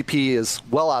Stevenson's ADP is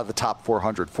well out of the top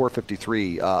 400,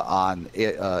 453 in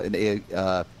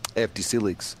AFDC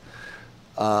leagues.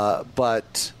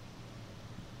 But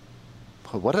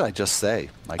what did I just say?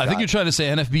 I think you're trying to say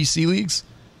NFBC leagues.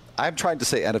 I'm trying to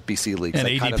say NFBC leagues. And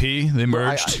ADP, they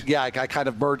merged? I kind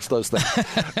of merged those things.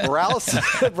 Morales'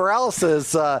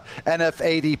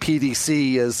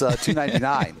 NFADPDC is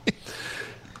 299.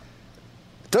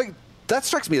 That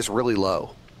strikes me as really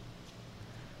low.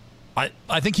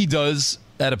 I think he does,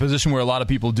 at a position where a lot of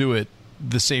people do it,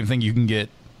 the same thing you can get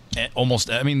almost.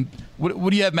 I mean,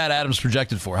 what do you have Matt Adams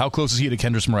projected for? How close is he to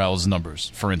Kendrys Morales' numbers,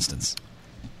 for instance?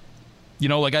 I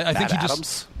think he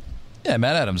just. Yeah,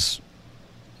 Matt Adams.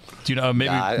 Do you know? Maybe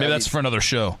that's for another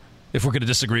show. If we're going to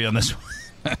disagree on this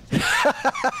one.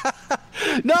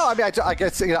 No, I mean, I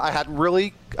guess I hadn't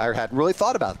really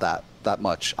thought about that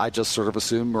much. I just sort of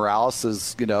assumed Morales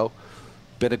has been a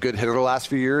good hitter the last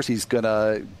few years. He's going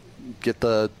to get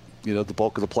the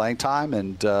bulk of the playing time,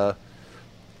 and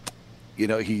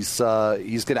he's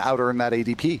going to out earn that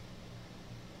ADP.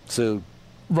 So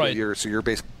right, you're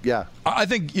basically I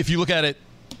think if you look at it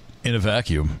in a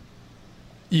vacuum.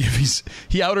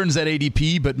 He out-earns that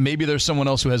ADP, but maybe there's someone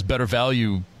else who has better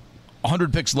value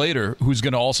 100 picks later who's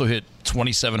going to also hit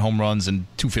 27 home runs and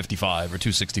 255 or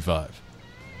 265.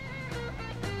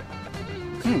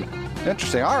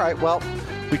 Interesting. All right, well,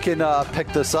 we can pick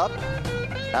this up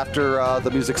after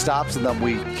the music stops, and then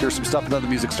we hear some stuff, and then the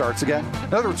music starts again.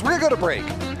 In other words, we're going to go to break.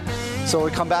 So when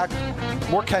we come back,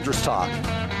 more Kendrys talk,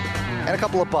 and a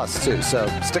couple of busts, too. So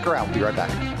stick around. We'll be right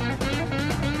back.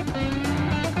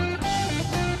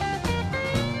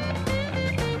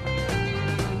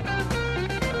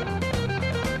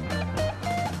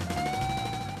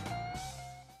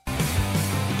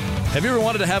 Have you ever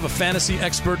wanted to have a fantasy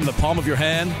expert in the palm of your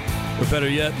hand? Or better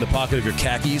yet, in the pocket of your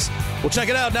khakis? Well, check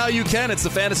it out. Now you can. It's the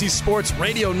Fantasy Sports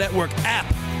Radio Network app.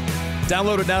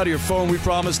 Download it now to your phone. We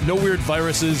promise no weird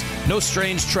viruses, no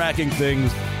strange tracking things,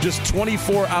 just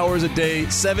 24 hours a day,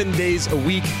 7 days a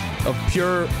week of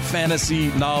pure fantasy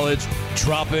knowledge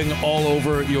dropping all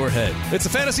over your head. It's the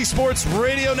Fantasy Sports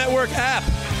Radio Network app.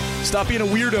 Stop being a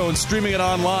weirdo and streaming it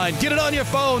online. Get it on your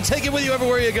phone. Take it with you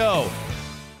everywhere you go.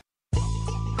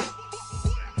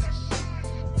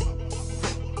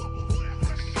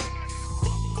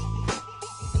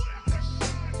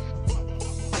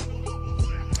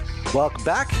 Welcome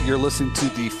back. You're listening to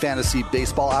the Fantasy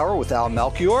Baseball Hour with Al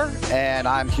Melchior, and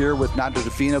I'm here with Nando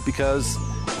DeFino because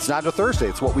it's Nando Thursday.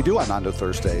 It's what we do on Nando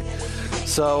Thursday.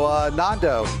 So,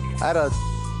 Nando, I had a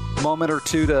moment or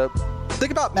two to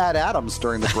think about Matt Adams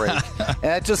during the break,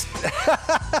 and it just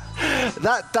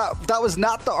that was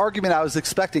not the argument I was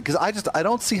expecting because I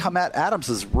don't see how Matt Adams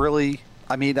is really.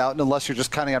 I mean, unless you're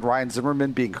just counting on Ryan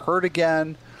Zimmerman being hurt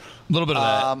again. A little bit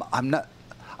of that.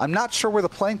 I'm not sure where the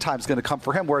playing time is going to come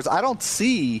for him, whereas I don't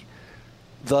see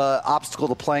the obstacle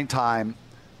to playing time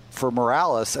for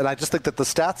Morales, and I just think that the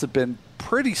stats have been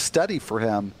pretty steady for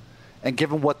him, and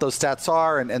given what those stats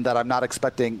are and that I'm not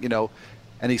expecting,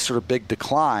 any sort of big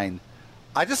decline,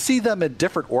 I just see them in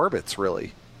different orbits,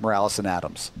 really, Morales and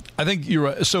Adams. I think you're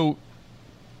right. So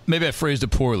maybe I phrased it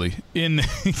poorly. In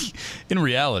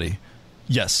reality,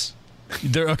 yes.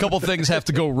 There are a couple things have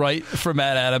to go right for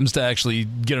Matt Adams to actually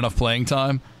get enough playing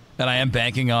time, and I am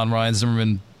banking on Ryan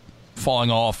Zimmerman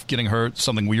falling off, getting hurt,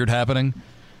 something weird happening.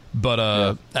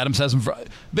 But Adams hasn't.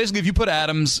 Basically, if you put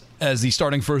Adams as the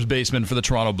starting first baseman for the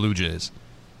Toronto Blue Jays,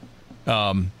 he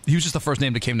was just the first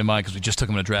name that came to mind because we just took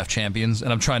him to draft champions,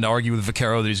 and I'm trying to argue with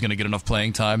Vaquero that he's going to get enough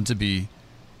playing time to be,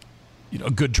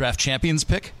 a good draft champions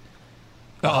pick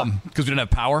because we didn't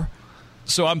have power.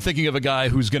 So I'm thinking of a guy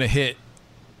who's going to hit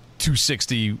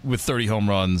 260 with 30 home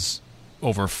runs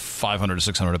over 500 to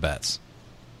 600 at bats.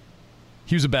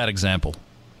 He was a bad example.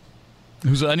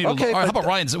 How about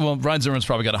Ryan? Well, Ryan Zimmerman's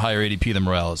probably got a higher ADP than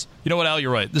Morales. You know what, Al?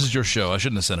 You're right. This is your show. I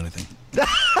shouldn't have said anything.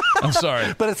 I'm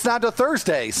sorry, but it's not a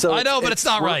Thursday, so I know, but it's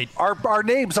not right. Our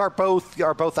names are both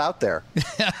out there.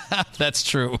 That's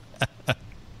true.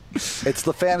 It's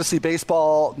the Fantasy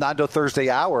Baseball Nando Thursday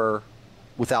Hour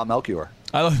with Al Melchior.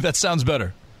 That sounds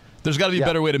better. There's got to be a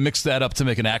better way to mix that up to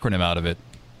make an acronym out of it.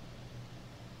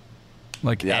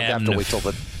 Like, I have to wait till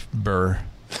the Burr.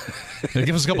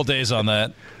 Give us a couple days on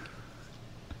that.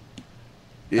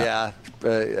 Yeah,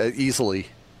 easily.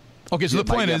 Okay, so the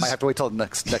point is, I might have to wait till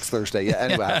next Thursday. Yeah,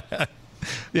 anyway.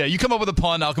 Yeah, you come up with a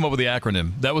pun, I'll come up with the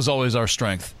acronym. That was always our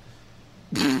strength.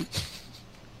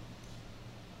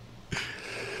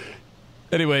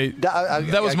 Anyway,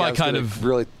 that was my kind of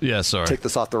really. Yeah, sorry. Take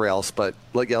this off the rails, but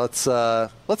let's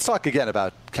talk again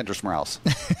about Kendrys Morales.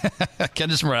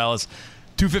 Kendrys Morales,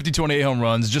 250, 28 home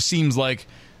runs. Just seems like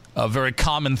a very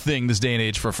common thing this day and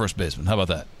age for a first baseman. How about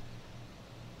that?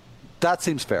 That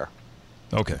seems fair.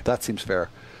 Okay, that seems fair.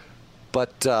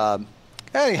 But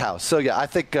anyhow, so yeah, I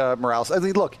think Morales. I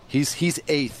mean, look, he's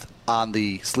 8th on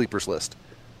the sleepers list,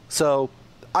 so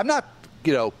I'm not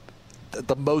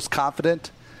the most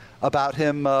confident about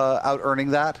him out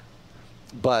earning that,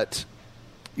 but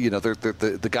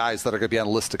the guys that are going to be on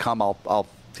the list to come, I'll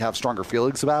have stronger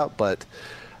feelings about. But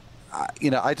I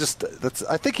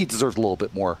think he deserves a little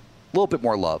bit more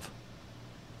love.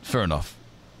 Fair enough.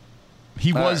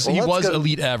 He was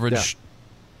elite average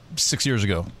 6 years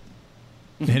ago,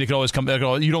 and he could always come back.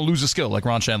 You don't lose a skill, like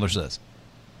Ron Chandler says.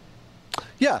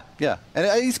 Yeah,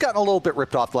 and he's gotten a little bit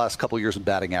ripped off the last couple of years in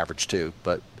batting average too.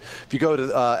 But if you go to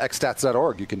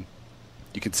xstats.org, you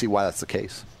can see why that's the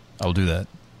case. I'll do that.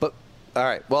 But all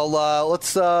right, well,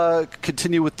 let's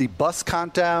continue with the bus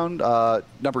countdown.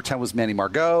 Number 10 was Manny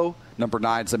Margot. Number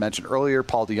 9, as I mentioned earlier,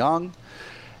 Paul DeJong,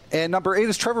 and number 8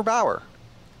 is Trevor Bauer.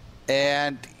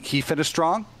 And he finished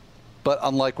strong, but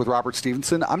unlike with Robert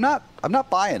Stevenson, I'm not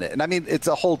buying it. And I mean, it's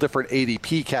a whole different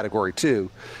ADP category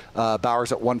too.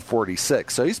 Bauer's at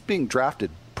 146, so he's being drafted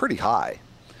pretty high.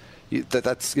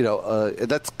 That's I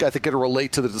think going to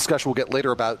relate to the discussion we'll get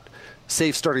later about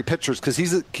safe starting pitchers, because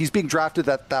he's being drafted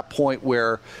at that point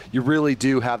where you really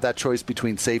do have that choice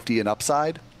between safety and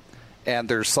upside, and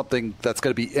there's something that's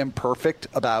going to be imperfect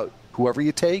about whoever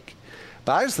you take.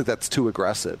 But I just think that's too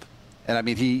aggressive. And I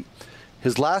mean,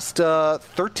 his last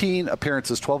 13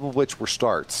 appearances, 12 of which were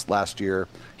starts last year,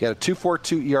 he had a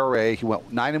 2.42 ERA. He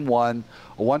went 9-1,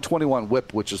 a 1.21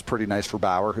 WHIP, which is pretty nice for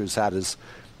Bauer, who's had his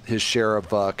share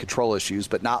of control issues,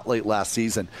 but not late last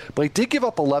season. But he did give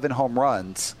up 11 home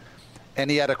runs, and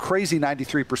he had a crazy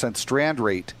 93% strand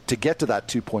rate to get to that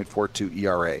 2.42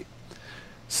 ERA.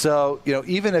 So,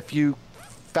 even if you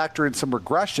factor in some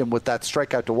regression with that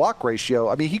strikeout to walk ratio,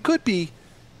 I mean, he could be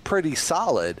pretty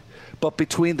solid. But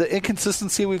between the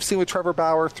inconsistency we've seen with Trevor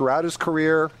Bauer throughout his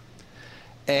career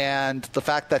and the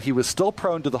fact that he was still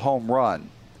prone to the home run,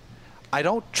 I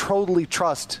don't totally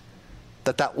trust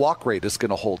that walk rate is going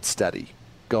to hold steady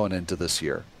going into this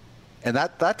year. And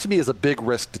that to me is a big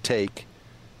risk to take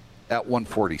at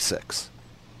 146.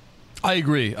 I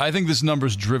agree. I think this number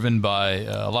is driven by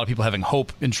a lot of people having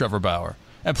hope in Trevor Bauer.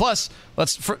 And plus,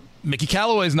 Mickey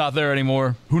Callaway's not there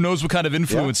anymore. Who knows what kind of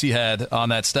influence he had on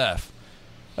that staff.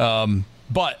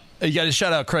 But you got to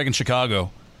shout out Craig in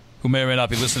Chicago, who may or may not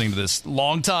be listening to this.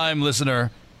 Longtime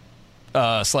listener /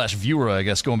 viewer, I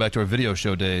guess, going back to our video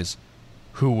show days,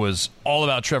 who was all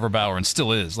about Trevor Bauer and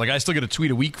still is. Like, I still get a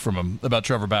tweet a week from him about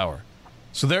Trevor Bauer.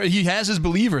 So there, he has his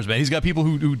believers, man. He's got people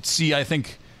who see, I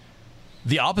think,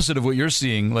 the opposite of what you're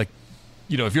seeing. Like,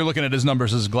 you know, if you're looking at his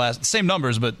numbers as same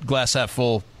numbers, but glass half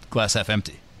full, glass half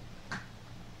empty.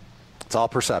 It's all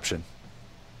perception.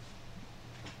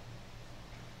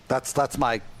 That's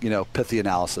my, pithy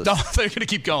analysis. No, they're going to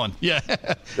keep going. Yeah.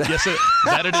 Yes,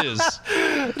 that it is.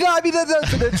 No, I mean,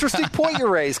 that's an interesting point you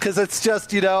raise, because it's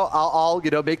just, I'll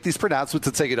make these pronouncements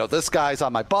and say, this guy's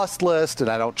on my bust list and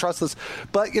I don't trust this.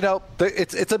 But,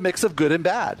 it's a mix of good and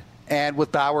bad. And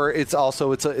with Bauer, it's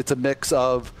a mix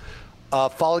of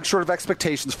falling short of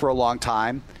expectations for a long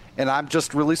time. And I'm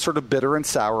just really sort of bitter and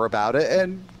sour about it.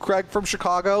 And Craig from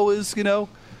Chicago is,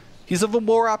 he's of a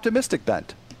more optimistic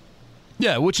bent.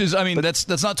 Yeah, which is,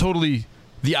 that's not totally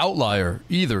the outlier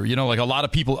either. Like a lot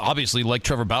of people obviously like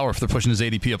Trevor Bauer if they're pushing his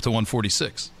ADP up to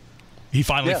 146. He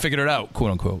finally figured it out,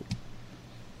 quote unquote.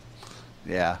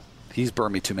 Yeah, he's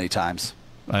burned me too many times.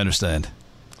 I understand.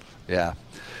 Yeah.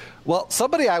 Well,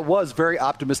 somebody I was very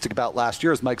optimistic about last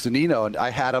year is Mike Zunino, and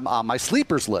I had him on my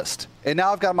sleepers list. And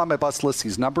now I've got him on my bust list.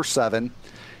 He's number 7.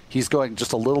 He's going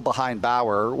just a little behind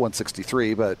Bauer,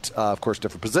 163, but, of course,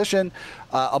 different position.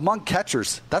 Among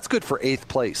catchers, that's good for 8th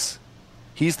place.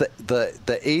 He's the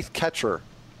 8th catcher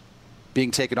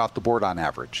being taken off the board on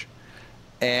average.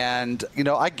 And,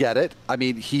 I get it. I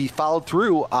mean, he followed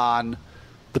through on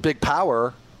the big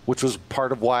power, which was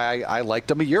part of why I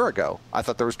liked him a year ago. I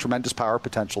thought there was tremendous power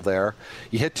potential there.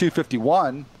 He hit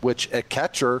 251, which at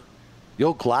catcher,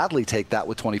 you'll gladly take that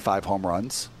with 25 home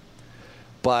runs.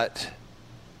 But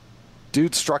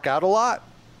dude struck out a lot,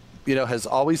 has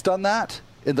always done that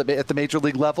at the major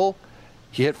league level.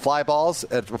 He hit fly balls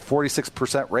at a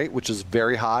 46% rate, which is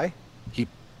very high. He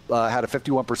had a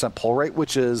 51% pull rate,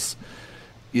 which is,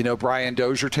 Brian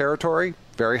Dozier territory,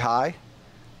 very high.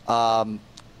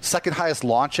 Second highest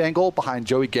launch angle behind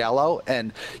Joey Gallo,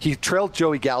 and he trailed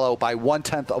Joey Gallo by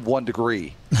 1/10 of 1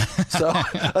 degree. So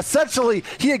essentially,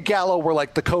 he and Gallo were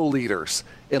like the co-leaders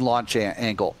in launch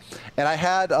angle. And I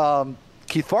had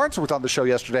Keith Farnsworth on the show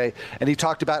yesterday, and he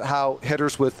talked about how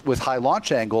hitters with high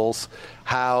launch angles,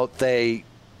 how they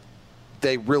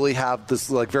really have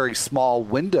this like very small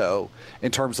window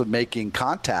in terms of making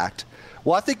contact.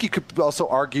 Well, I think you could also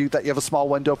argue that you have a small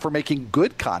window for making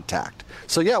good contact.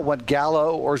 So, yeah, when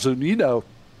Gallo or Zunino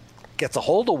gets a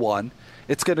hold of one,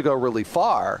 it's going to go really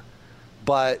far.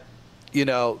 But,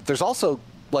 there's also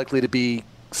likely to be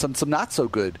some not so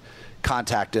good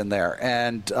contact in there.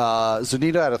 And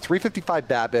Zunino had a 355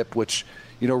 BABIP, which,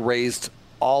 raised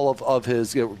all of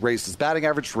his, raised his batting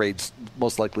average, raised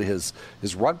most likely his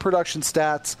run production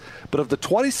stats. But of the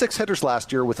 26 hitters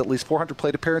last year with at least 400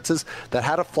 plate appearances that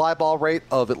had a fly ball rate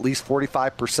of at least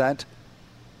 45%,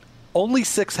 only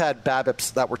 6 had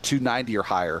BABIPs that were 290 or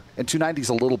higher, and 290 is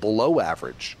a little below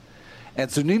average.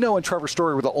 And Zunino and Trevor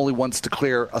Story were the only ones to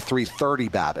clear a 330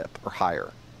 BABIP or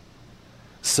higher.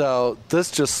 So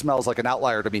this just smells like an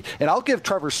outlier to me. And I'll give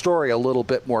Trevor Story a little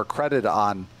bit more credit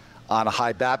on a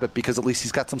high BABIP because at least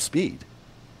he's got some speed.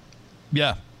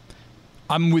 Yeah,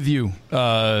 I'm with you.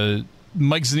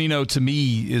 Mike Zunino, to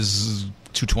me, is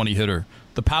 220 hitter.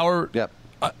 The power, yep.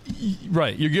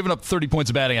 Right. You're giving up 30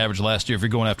 points of batting average last year if you're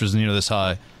going after Zunino this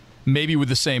high. Maybe with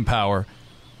the same power.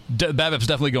 BABIP's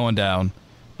definitely going down.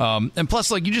 And plus,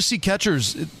 like, you just see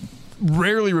catchers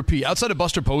rarely repeat. Outside of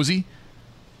Buster Posey,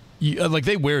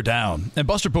 they wear down. And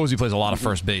Buster Posey plays a lot of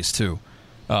first base, too.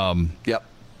 Yep.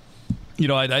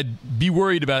 I'd be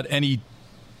worried about any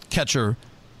catcher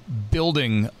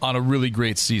building on a really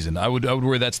great season. I would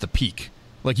worry that's the peak.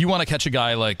 Like, you want to catch a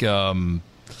guy like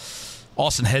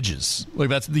Austin Hedges.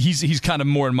 Like, he's kind of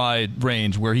more in my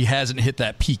range where he hasn't hit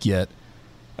that peak yet.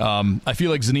 I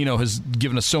feel like Zunino has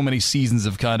given us so many seasons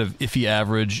of kind of iffy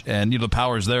average, and the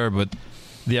power's there, but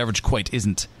the average quite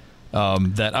isn't.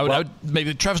 That I would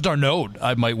maybe Travis d'Arnaud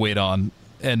I might wait on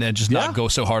and just not go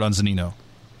so hard on Zunino.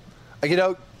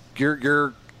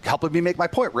 You're helping me make my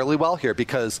point really well here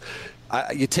because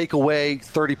you take away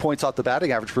 30 points off the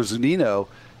batting average for Zunino,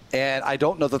 And I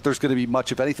don't know that there's going to be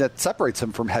much, if anything, that separates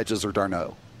him from Hedges or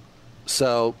d'Arnaud.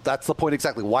 So that's the point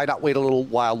exactly. Why not wait a little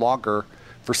while longer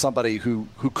for somebody who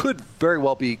could very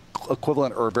well be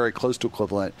equivalent or very close to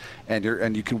equivalent,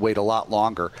 and you can wait a lot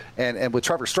longer. And with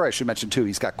Trevor Story, I should mention too,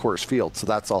 he's got Coors Field, so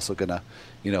that's also going to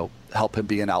help him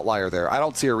be an outlier there. I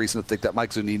don't see a reason to think that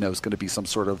Mike Zunino is going to be some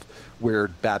sort of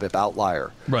weird BABIP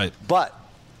outlier. Right. But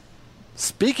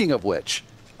speaking of which,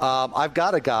 I've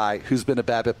got a guy who's been a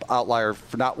BABIP outlier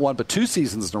for not one but 2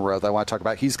 seasons in a row that I want to talk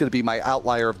about. He's going to be my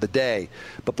outlier of the day.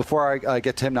 But before I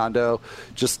get to him, Nando,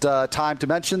 just time to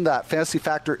mention that Fantasy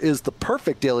Factor is the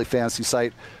perfect daily fantasy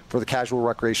site for the casual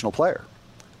recreational player.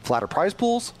 Flatter prize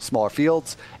pools, smaller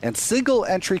fields, and single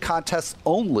entry contests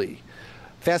only.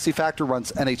 Fantasy Factor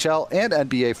runs NHL and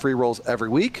NBA free rolls every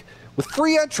week with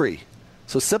free entry.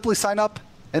 So simply sign up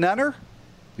and enter.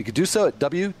 You can do so at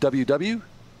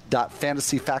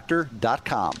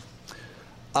www.fantasyfactor.com.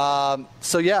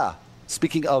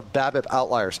 Speaking of BABIP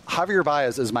outliers, Javier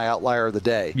Baez is my outlier of the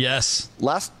day. Yes. In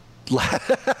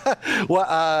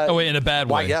a bad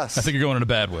way. Yes. I think you're going in a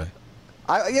bad way.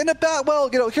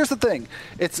 Here's the thing.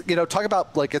 It's, talk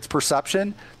about like its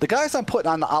perception. The guys I'm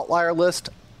putting on the outlier list,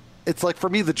 it's like for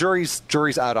me, the jury's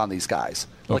out on these guys.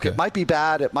 Like It might be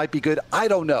bad, it might be good. I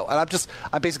don't know. And I'm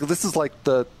basically, this is like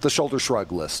the shoulder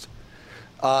shrug list.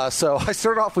 So I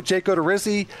started off with Jake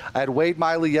Odorizzi. I had Wade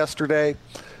Miley yesterday,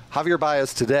 Javier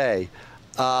Baez today.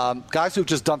 Guys who've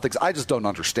just done things I just don't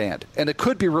understand. And it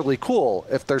could be really cool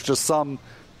if there's just some,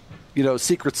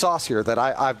 secret sauce here that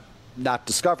I've not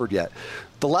discovered yet.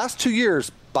 The last 2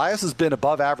 years, Baez has been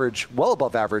above average, well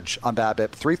above average on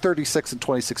BABIP, 336 in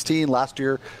 2016. Last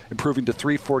year, improving to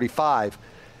 345.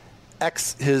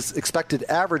 His expected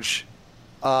average,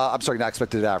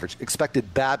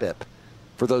 expected BABIP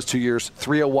for those 2 years,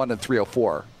 301 and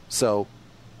 304. So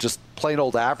just plain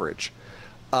old average.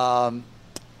 And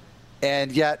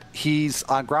yet he's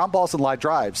on ground balls and line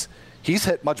drives. He's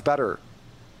hit much better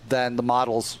than the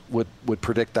models would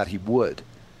predict that he would.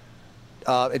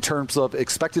 In terms of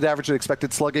expected average and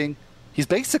expected slugging, he's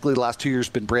basically the last 2 years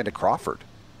been Brandon Crawford.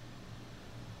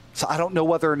 So I don't know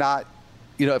whether or not,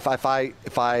 if I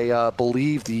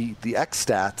believe the X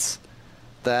stats,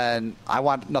 then I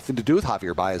want nothing to do with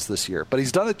Javier Baez this year. But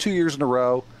he's done it 2 years in a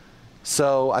row,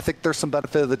 so I think there's some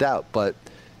benefit of the doubt. But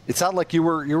it sounded like you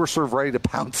were sort of ready to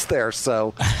pounce there.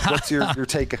 So what's your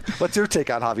take? What's your take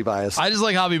on Javi Baez? I just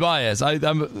like Javi Baez. I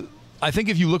think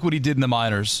if you look what he did in the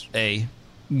minors,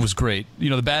 was great.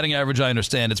 The batting average, I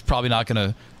understand, it's probably not going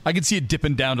to... I could see it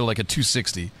dipping down to like a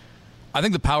 260. I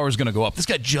think the power is going to go up. This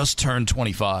guy just turned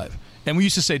 25. And we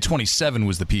used to say 27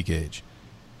 was the peak age.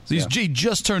 So he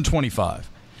just turned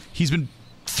 25. He's been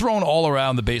thrown all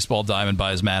around the baseball diamond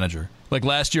by his manager. Like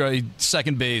last year,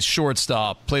 second base,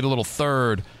 shortstop, played a little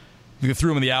third. They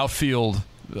threw him in the outfield.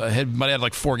 Might have had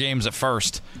like 4 games at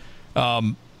first.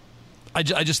 I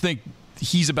just think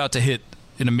he's about to hit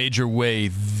in a major way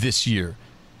this year.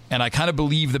 And I kind of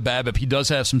believe the BABIP. He does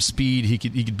have some speed. He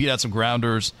could beat out some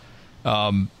grounders.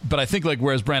 But I think, like,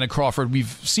 whereas Brandon Crawford,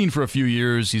 we've seen for a few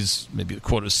years, he's maybe,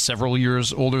 quote, several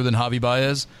years older than Javi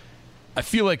Baez. I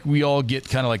feel like we all get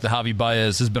kind of like the Javi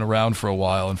Baez has been around for a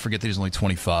while and forget that he's only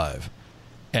 25.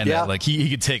 And that, like, he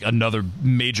could take another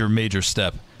major, major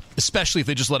step, especially if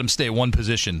they just let him stay one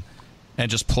position and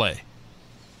just play.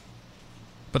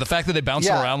 But the fact that they bounce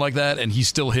him around like that and he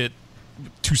still hit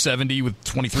 270 with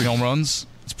 23 home runs,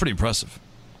 it's pretty impressive.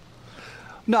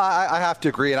 No, I have to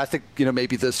agree, and I think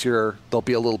maybe this year there'll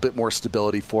be a little bit more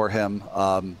stability for him.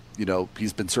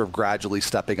 He's been sort of gradually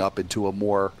stepping up into a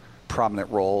more prominent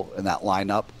role in that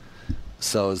lineup.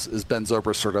 So as Ben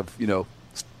Zobrist sort of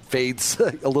fades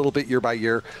a little bit year by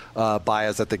year,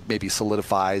 Baez I think maybe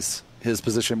solidifies his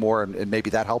position more, and maybe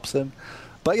that helps him.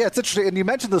 But yeah, it's interesting. And you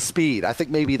mentioned the speed. I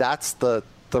think maybe that's the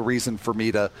reason for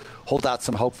me to hold out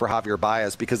some hope for Javier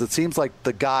Baez, because it seems like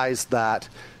the guys that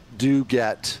do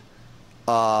get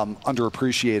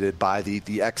underappreciated by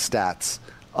the X stats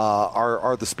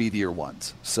are the speedier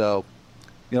ones. So,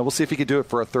 we'll see if he can do it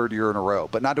for a third year in a row.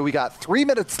 But now we got 3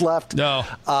 minutes left. No.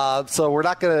 So we're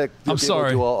not going to do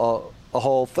a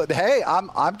whole thing. Hey,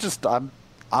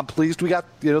 I'm pleased we got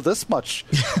this much.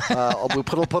 We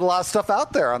put a lot of stuff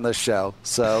out there on this show.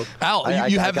 So Al,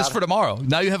 you have this for tomorrow.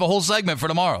 Now you have a whole segment for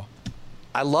tomorrow.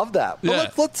 I love that.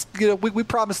 But let's we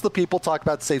promised the people talk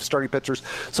about safe starting pitchers.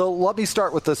 So let me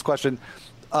start with this question.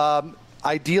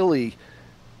 Ideally,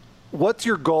 what's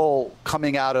your goal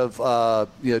coming out of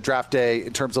draft day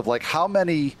in terms of like how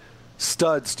many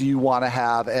studs do you want to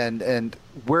have, and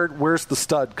where's the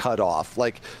stud cutoff?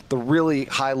 Like the really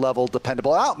high level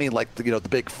dependable. I don't mean like the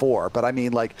big four, but I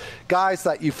mean like guys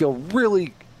that you feel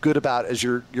really good about as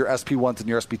your SP1s and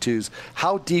your SP2s.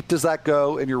 How deep does that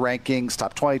go in your rankings?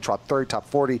 Top 20, top 30, top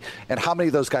 40, and how many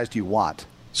of those guys do you want?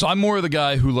 So I'm more of the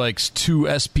guy who likes 2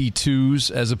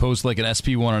 SP2s as opposed to like an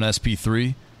SP1 and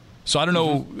SP3. So I don't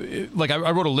know. Like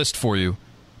I wrote a list for you,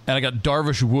 and I got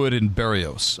Darvish, Wood, and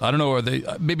Berrios. I don't know. Are they?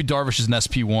 Maybe Darvish is an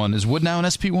SP1. Is Wood now an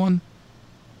SP1?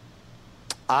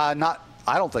 Not.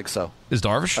 I don't think so. Is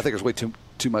Darvish? I think there's way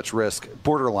too much risk.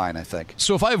 Borderline, I think.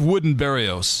 So if I have Wood and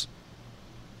Berrios,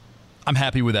 I'm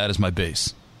happy with that as my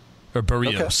base. Or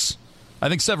Berrios. Okay. I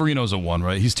think Severino's a 1,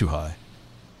 right? He's too high.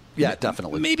 Yeah,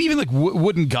 definitely. Maybe even like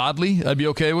Wood and Godley, I'd be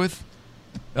okay with.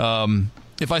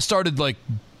 If I started like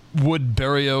Wood,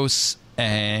 Berrios,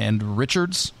 and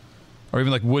Richards, or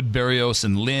even like Wood, Berrios,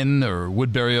 and Lynn, or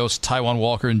Wood, Berrios, Taijuan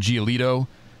Walker, and Giolito,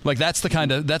 like that's the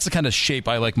kind of shape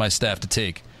I like my staff to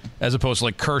take, as opposed to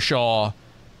like Kershaw,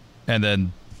 and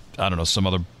then I don't know, some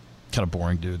other kind of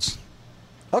boring dudes.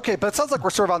 Okay, but it sounds like we're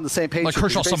sort of on the same page. Like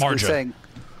Kershaw, Samardzija. Saying,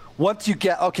 once you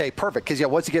get perfect, because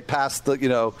once you get past the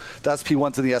the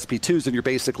SP1s and the SP2s, and you're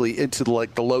basically into the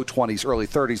low 20s, early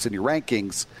 30s in your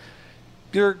rankings,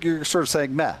 you're sort of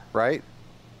saying meh, right?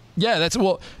 Yeah,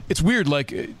 it's weird.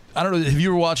 Like I don't know. Have you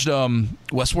ever watched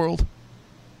Westworld?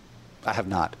 I have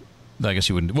not. I guess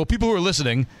you wouldn't. Well, people who are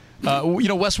listening,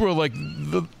 Westworld, like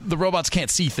the robots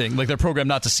can't see things, like they're programmed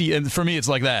not to see. And for me, it's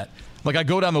like that. Like I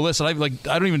go down the list, and I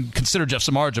don't even consider Jeff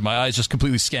Samardzija. My eyes just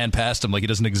completely scan past him, like he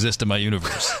doesn't exist in my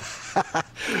universe.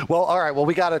 Well, all right. Well,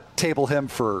 we got to table him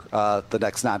for the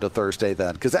next Nando Thursday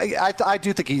then, because I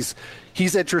do think he's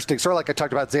interesting. Sort of like I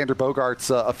talked about Xander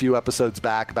Bogaerts a few episodes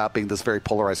back about being this very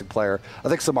polarizing player. I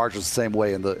think Samardzija's the same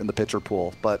way in the pitcher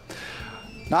pool. But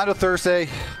Nando Thursday,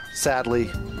 sadly,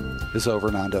 is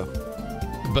over, Nando.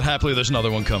 But happily, there's another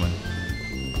one coming.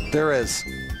 There is.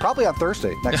 Probably on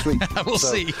Thursday next week. We'll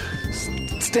see.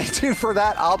 Stay tuned for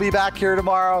that. I'll be back here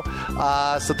tomorrow.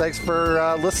 So thanks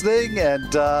for listening,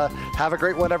 and have a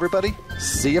great one, everybody.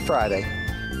 See you Friday.